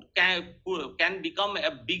food can become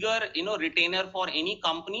a bigger retainer for any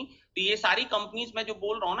company। तो ये सारी कंपनीज मैं जो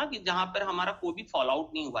बोल रहा हूँ ना कि जहां पर हमारा कोई भी फॉल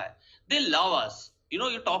आउट नहीं हुआ है, they love us,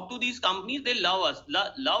 you talk to these companies, they love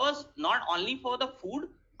us not only for the food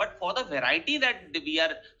but for the variety that we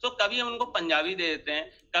are। so कभी हम उनको पंजाबी दे देते हैं,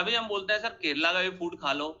 कभी हम बोलते हैं सर केरला का भी फूड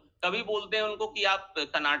खा लो, कभी बोलते हैं उनको कि आप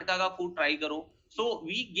कर्नाटका का फूड ट्राई करो। so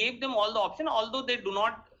we gave them all the option, although they do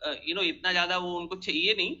not इतना ज्यादा वो उनको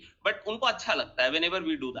चाहिए नहीं, but उनको अच्छा लगता है whenever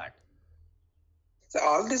we do that। So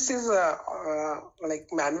all this is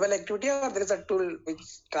like manual activity, or there is a tool which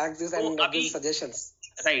tracks this and gives suggestions?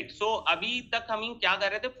 Right. So अभी तक हम क्या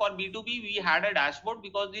कर रहे थे, for B2B we had a dashboard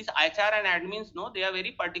because these HR and admins they are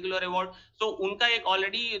very particular about, so उनका एक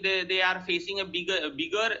already they are facing a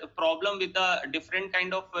bigger problem with the different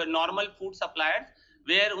kind of normal food suppliers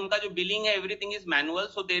where उनका जो billing है everything is manual,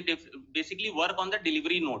 so they basically work on the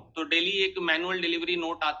delivery note। तो daily एक manual delivery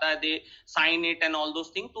note आता है, they sign it and all those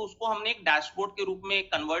things। तो उसको हमने एक dashboard के रूप में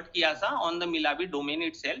convert किया था on the Melawe domain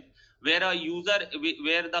itself, where a user,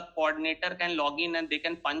 where the coordinator can log in and they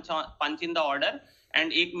can punch in the order,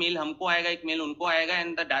 and एक मेल हमको आएगा, एक मेल उनको आएगा,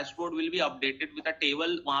 and the dashboard will be updated with a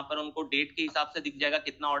table। वहां पर उनको date के हिसाब से दिख जाएगा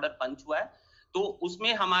कितना ऑर्डर पंच हुआ है। तो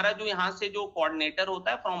उसमें हमारा जो यहाँ से जो कोऑर्डिनेटर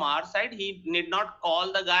होता है from our side, he need not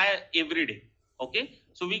call the guy every day, okay.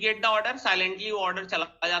 So we get the order, silently वो ऑर्डर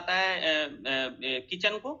चला जाता है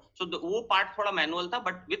किचन को। सो वो पार्ट थोड़ा मैनुअल था,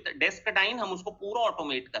 बट विद डेस्क टाइम हम उसको पूरा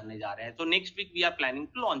ऑटोमेट करने जा रहे हैं। तो next week we are planning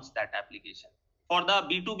to launch that application for the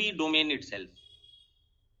B2B domain itself.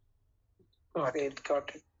 Got it.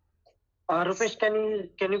 Rupesh,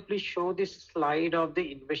 can you please show this slide of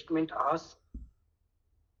the investment ask?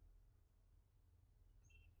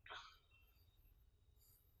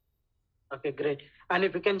 Okay, great. And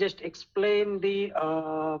if you can just explain the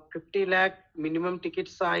 50 lakh minimum ticket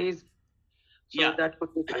size, so Yeah, that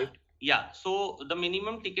would be great. Yeah, so the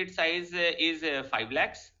minimum ticket size is 5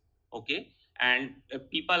 lakhs, okay, and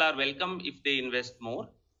people are welcome if they invest more।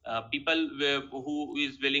 people who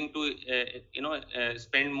is willing to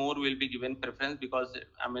spend more will be given preference, because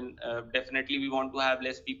I mean definitely we want to have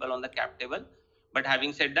less people on the cap table, but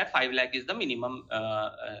having said that 5 lakh is the minimum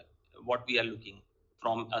what we are looking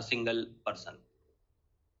from a single person।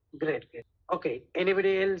 Great. Okay,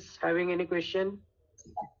 anybody else having any question?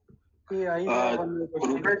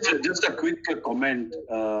 Rupesh, just a quick comment.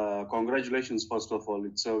 Congratulations, first of all.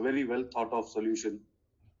 It's a very well thought of solution.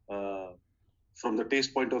 From the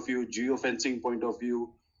taste point of view, geofencing point of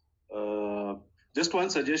view. Just one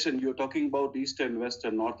suggestion, you're talking about East and West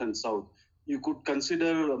and North and South. You could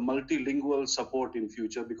consider multilingual support in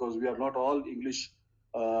future, because we are not all English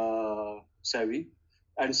savvy.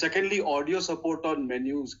 And secondly, audio support on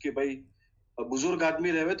menus, कि भाई बुजुर्ग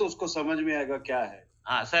आदमी रहे तो उसको समझ में आएगा क्या है।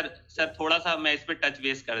 हाँ सर थोड़ा सा मैं इस पे टच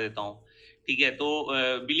बेस कर देता हूँ, ठीक है। तो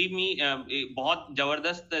बिलीव मी बहुत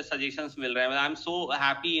जबरदस्त सजेशंस मिल रहे हैं। I am so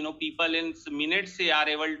happy, people in minutes से are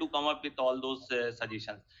able to come up with all those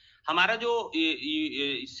suggestions. हमारा जो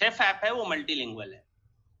शेफ ऐप है वो मल्टीलिंगुअल है,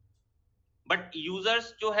 बट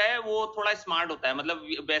यूजर्स जो है वो थोड़ा स्मार्ट होता है,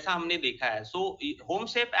 मतलब वैसा हमने देखा है। So home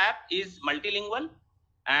chef app is multilingual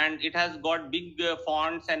and it has got big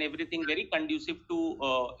fonts and everything, very conducive to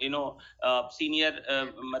senior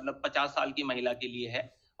मतलब 50 साल की महिला के लिए है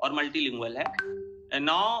और multilingual है। And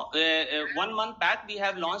now 1 month back we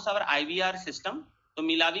have launched our IVR system। तो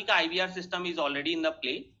Melawe का IVR system is already in the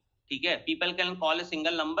play, ठीक है। people can call a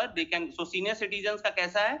single number, they can, so senior citizens का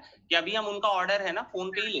कैसा है कि अभी हम उनका ऑर्डर है ना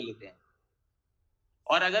फोन पे ही ले लेते हैं,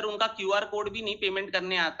 और अगर उनका QR कोड भी नहीं पेमेंट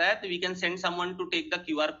करने आता है तो we can send someone to take the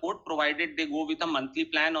QR code, provided they go with a monthly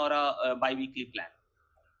plan और अ बाई वीकली प्लान,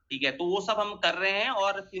 ठीक है। तो वो सब हम कर रहे हैं,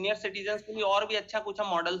 और सीनियर सिटीजन्स के लिए और भी अच्छा कुछ हम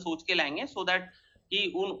मॉडल सोच के लाएंगे, सो दैट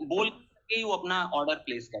कि उन बोल के ही वो अपना ऑर्डर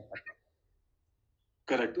प्लेस कर सकते हैं।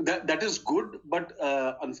 Correct. That is good, but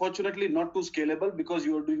unfortunately not too scalable because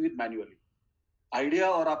you are doing it manually. Idea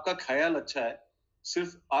और आपका ख्याल अच्छा है, सिर्फ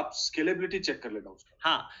आप स्केलेबिलिटी चेक कर लेना उसका।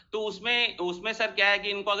 हाँ, तो उसमें सर क्या है कि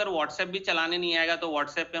इनको अगर व्हाट्सएप भी चलाने नहीं आएगा तो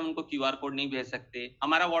व्हाट्सएप पे हम उनको QR कोड नहीं भेज सकते।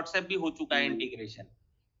 हमारा व्हाट्सएप भी हो चुका है इंटीग्रेशन,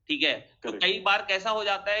 ठीक है। तो कई बार कैसा हो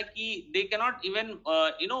जाता है कि they can not even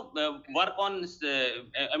work on,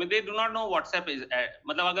 I mean they do not know WhatsApp is,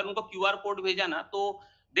 मतलब अगर उनको QR कोड भेजा ना तो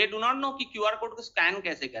दे डू नॉट नो कि QR कोड को स्कैन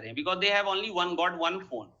कैसे करें, because they have only one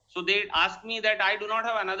phone. So they ask me that I do not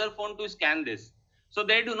have another phone to scan this. So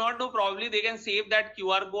they do not know, probably they can save that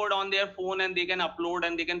QR code on their phone and they can upload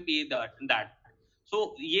and they can pay that. So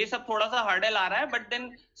ये सब थोड़ा सा hurdle आ रहा है, but then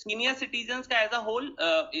senior citizens का as a whole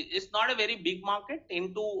it's not a very big market.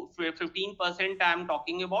 Into 15% I am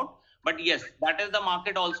talking about, but yes, that is the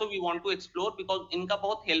market also we want to explore because इनका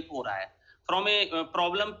बहुत help हो रहा है. From a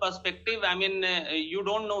problem perspective, I mean, you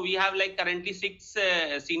don't know, we have like currently 6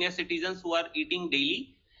 senior citizens who are eating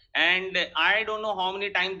daily, and I don't know how many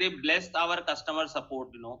times they blessed our customer support,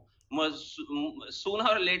 you know. Sooner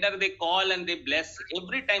or later they call and they bless,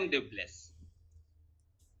 every time they bless.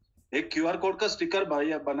 एक QR code का sticker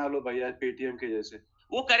भाई आप बना लो भैया Paytm के जैसे.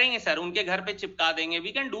 वो करेंगे सर, उनके घर पे चिपका देंगे.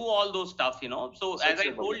 We can do all those stuff, you know. So as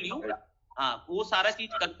I told you, हाँ, वो सारा चीज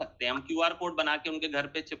कर सकते हैं हम. QR कोड बना के उनके घर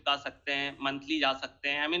पे चिपका सकते हैं, मंथली जा सकते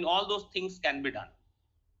हैं. I mean, all those things can be done.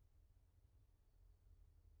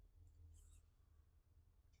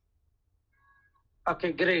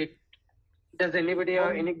 Okay, great. Does anybody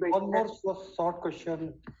have any question? One more short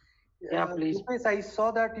question. Yeah, please. Rupesh, I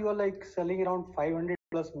saw that you are like selling around 500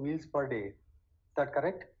 plus meals per day. Is that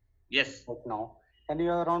correct? Yes. Right now. And you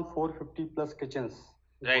are around 450 plus kitchens.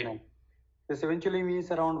 Right. This eventually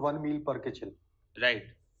means around 1 meal per kitchen. Right.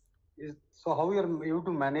 So how you are able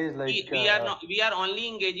to manage like... We are only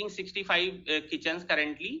engaging 65 kitchens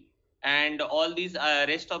currently. And all these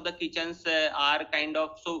rest of the kitchens are kind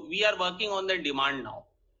of, so we are working on the demand now.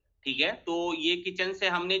 ठीक है, तो ये kitchen से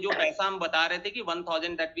हमने जो पैसा हम बता रहे थे कि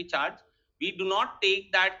 1000 that we charge, we do not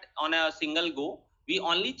take that on a single go. We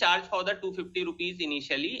only charge for the 250 rupees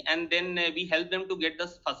initially, and then we help them to get the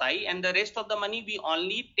fasai, and the rest of the money we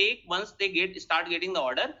only take once they start getting the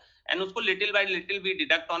order, and उसको little by little we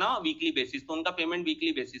deduct on a weekly basis. तो उनका payment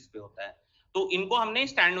weekly basis पे होता है. तो इनको हमने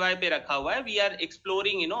stand by पे रखा हुआ है. We are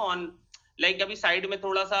exploring, you know, on like अभी साइड में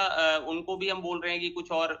थोड़ा सा उनको भी हम बोल रहे हैं कि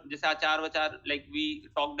कुछ और जैसे अचार वचार, like we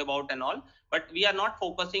talked about and all, but we are not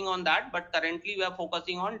focusing on that, but currently we are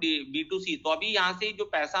focusing on B2C. तो अभी यहाँ से जो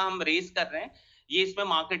पैसा हम रेज कर रहे हैं, ये इसमें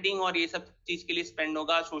मार्केटिंग और ये सब चीज के लिए स्पेंड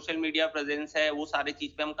होगा. सोशल मीडिया प्रेजेंस है, वो सारे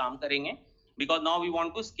चीज पे हम काम करेंगे, because now we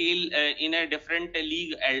want to scale in a different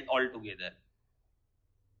league all together.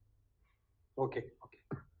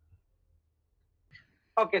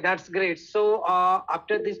 Okay, that's great. So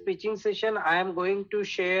after this pitching session, I am going to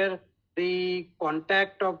share the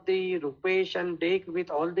contact of the Rupesh and Dek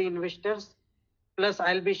with all the investors. Plus,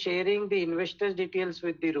 I'll be sharing the investors details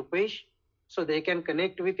with the Rupesh, so they can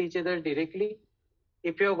connect with each other directly.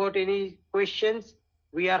 If you have got any questions,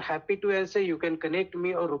 we are happy to answer. You can connect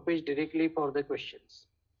me or Rupesh directly for the questions.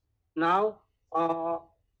 Now,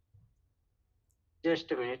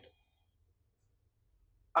 just a minute.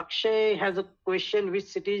 Akshay has a question. Which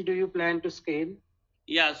cities do you plan to scale?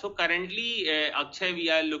 Yeah, so currently, Akshay, we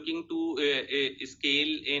are looking to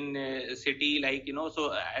scale in city like, you know,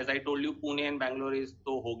 so as I told you, Pune and Bangalore is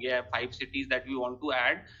to ho gaya, 5 cities that we want to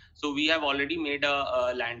add. So we have already made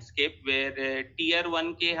a landscape where tier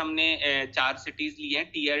 1 के हमने 4 cities लिए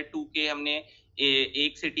हैं, tier 2 के हमने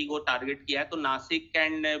एक city को target किया. तो Nasik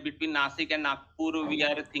and between Nasik and Nagpur, we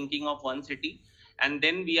are thinking of 1 city. And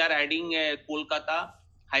then we are adding Kolkata,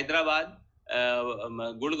 Hyderabad,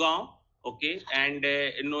 Gurgaon, okay, and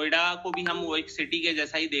Noida को भी हम वो एक सिटी के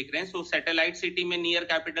जैसा ही देख रहे हैं. सो सैटेलाइट सिटी में नियर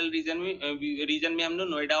कैपिटल रीजन में हम लोग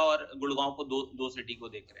नोएडा और गुड़गांव को दो सिटी को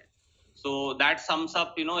देख रहे हैं. So that sums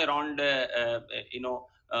up, you know, around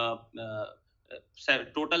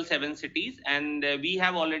total 7 cities, and we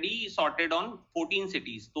have already sorted on 14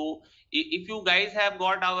 cities. So if you guys have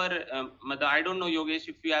got our I don't know, Yogesh,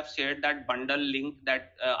 if you have shared that bundle link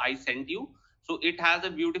that I sent you. So it has a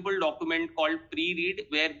beautiful document called pre-read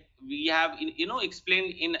where we have, you know,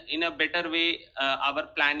 explained in a better way our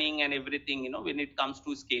planning and everything, you know, when it comes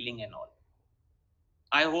to scaling and all.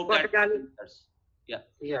 I hope that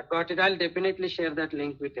yeah, got it. I'll definitely share that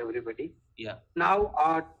link with everybody. Yeah. Now,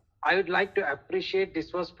 I would like to appreciate,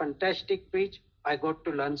 this was fantastic pitch. I got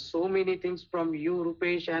to learn so many things from you,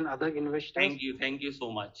 Rupesh, and other investors. Thank you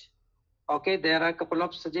so much. Okay, there are a couple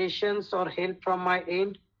of suggestions or help from my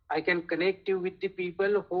end. I can connect you with the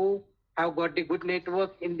people who have got the good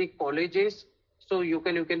network in the colleges. So you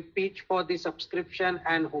can pitch for the subscription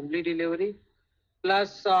and homely delivery.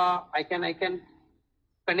 Plus, I can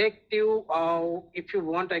connect you, if you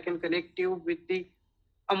want, I can connect you with the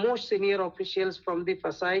most senior officials from the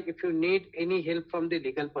FASAI if you need any help from the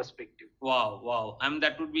legal perspective. Wow.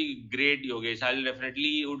 That would be great, Yogesh. I'll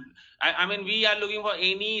definitely I mean, we are looking for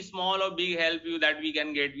any small or big help that we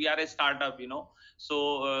can get. We are a startup, you know. So,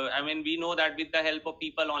 I mean, we know that with the help of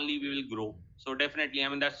people only we will grow. So definitely, I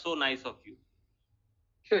mean, that's so nice of you.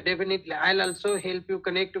 Sure, definitely. I'll also help you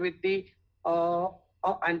connect with the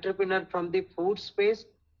entrepreneur from the food space,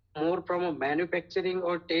 more from a manufacturing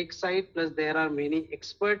or tech side. Plus, there are many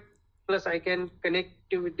experts. plus I can connect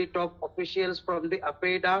you with the top officials from the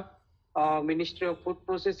APEDA, Ministry of Food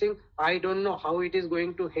Processing. I don't know how it is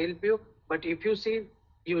going to help you, but if you see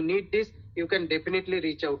you need this, you can definitely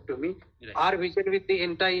reach out to me. Right. Our vision with the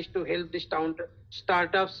Entie is to help the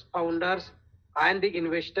startups, founders, and the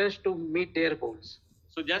investors to meet their goals.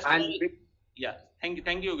 So just yeah, thank you,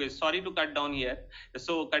 Yogesh. Sorry to cut down here,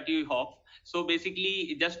 so cut you off. So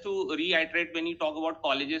basically, just to reiterate, when you talk about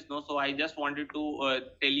colleges, no, so I just wanted to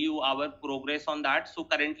tell you our progress on that. So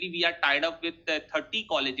currently we are tied up with 30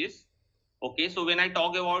 colleges. Okay, so when I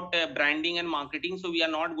talk about branding and marketing, so we are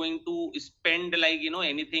not going to spend like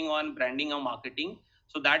anything on branding or marketing.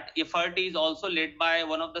 So that effort is also led by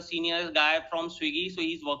one of the senior guy from Swiggy. So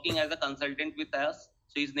he's working as a consultant with us.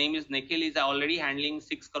 So his name is Nikhil. He's already handling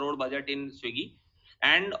 6 crore budget in Swiggy.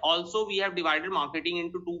 And also we have divided marketing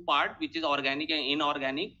into two parts, which is organic and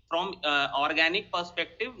inorganic. From organic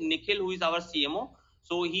perspective, Nikhil, who is our CMO,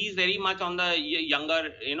 so he is very much on the younger,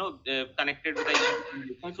 connected with the young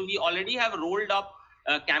generation. So we already have rolled up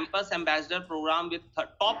a campus ambassador program with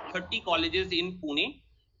top 30 colleges in Pune.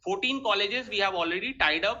 14 colleges we have already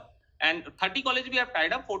tied up, and 30 colleges we have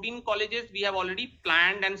tied up. 14 colleges we have already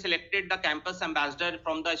planned and selected the campus ambassador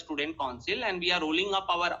from the student council, and we are rolling up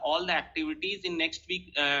our all the activities in next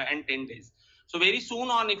week and 10 days. So very soon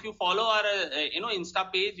on, if you follow our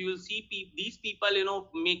Insta page, you will see these people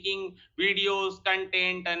making videos,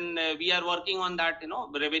 content, and we are working on that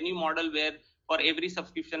revenue model where for every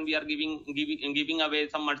subscription we are giving away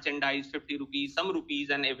some merchandise, 50 rupees, some rupees,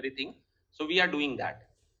 and everything. So we are doing that.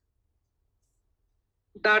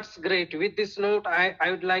 That's great. With this note,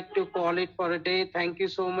 I would like to call it for a day. Thank you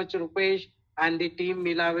so much, Rupesh and the team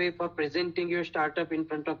Mealawe, for presenting your startup in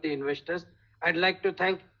front of the investors. I'd like to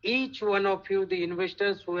thank each one of you, the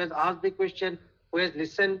investors who has asked the question, who has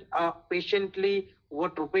listened patiently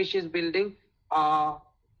what Rupesh is building.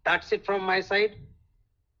 That's it from my side.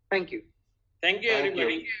 Thank you. Thank you,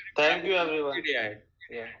 everybody. Thank you, everyone. Good day ahead.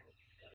 Yeah.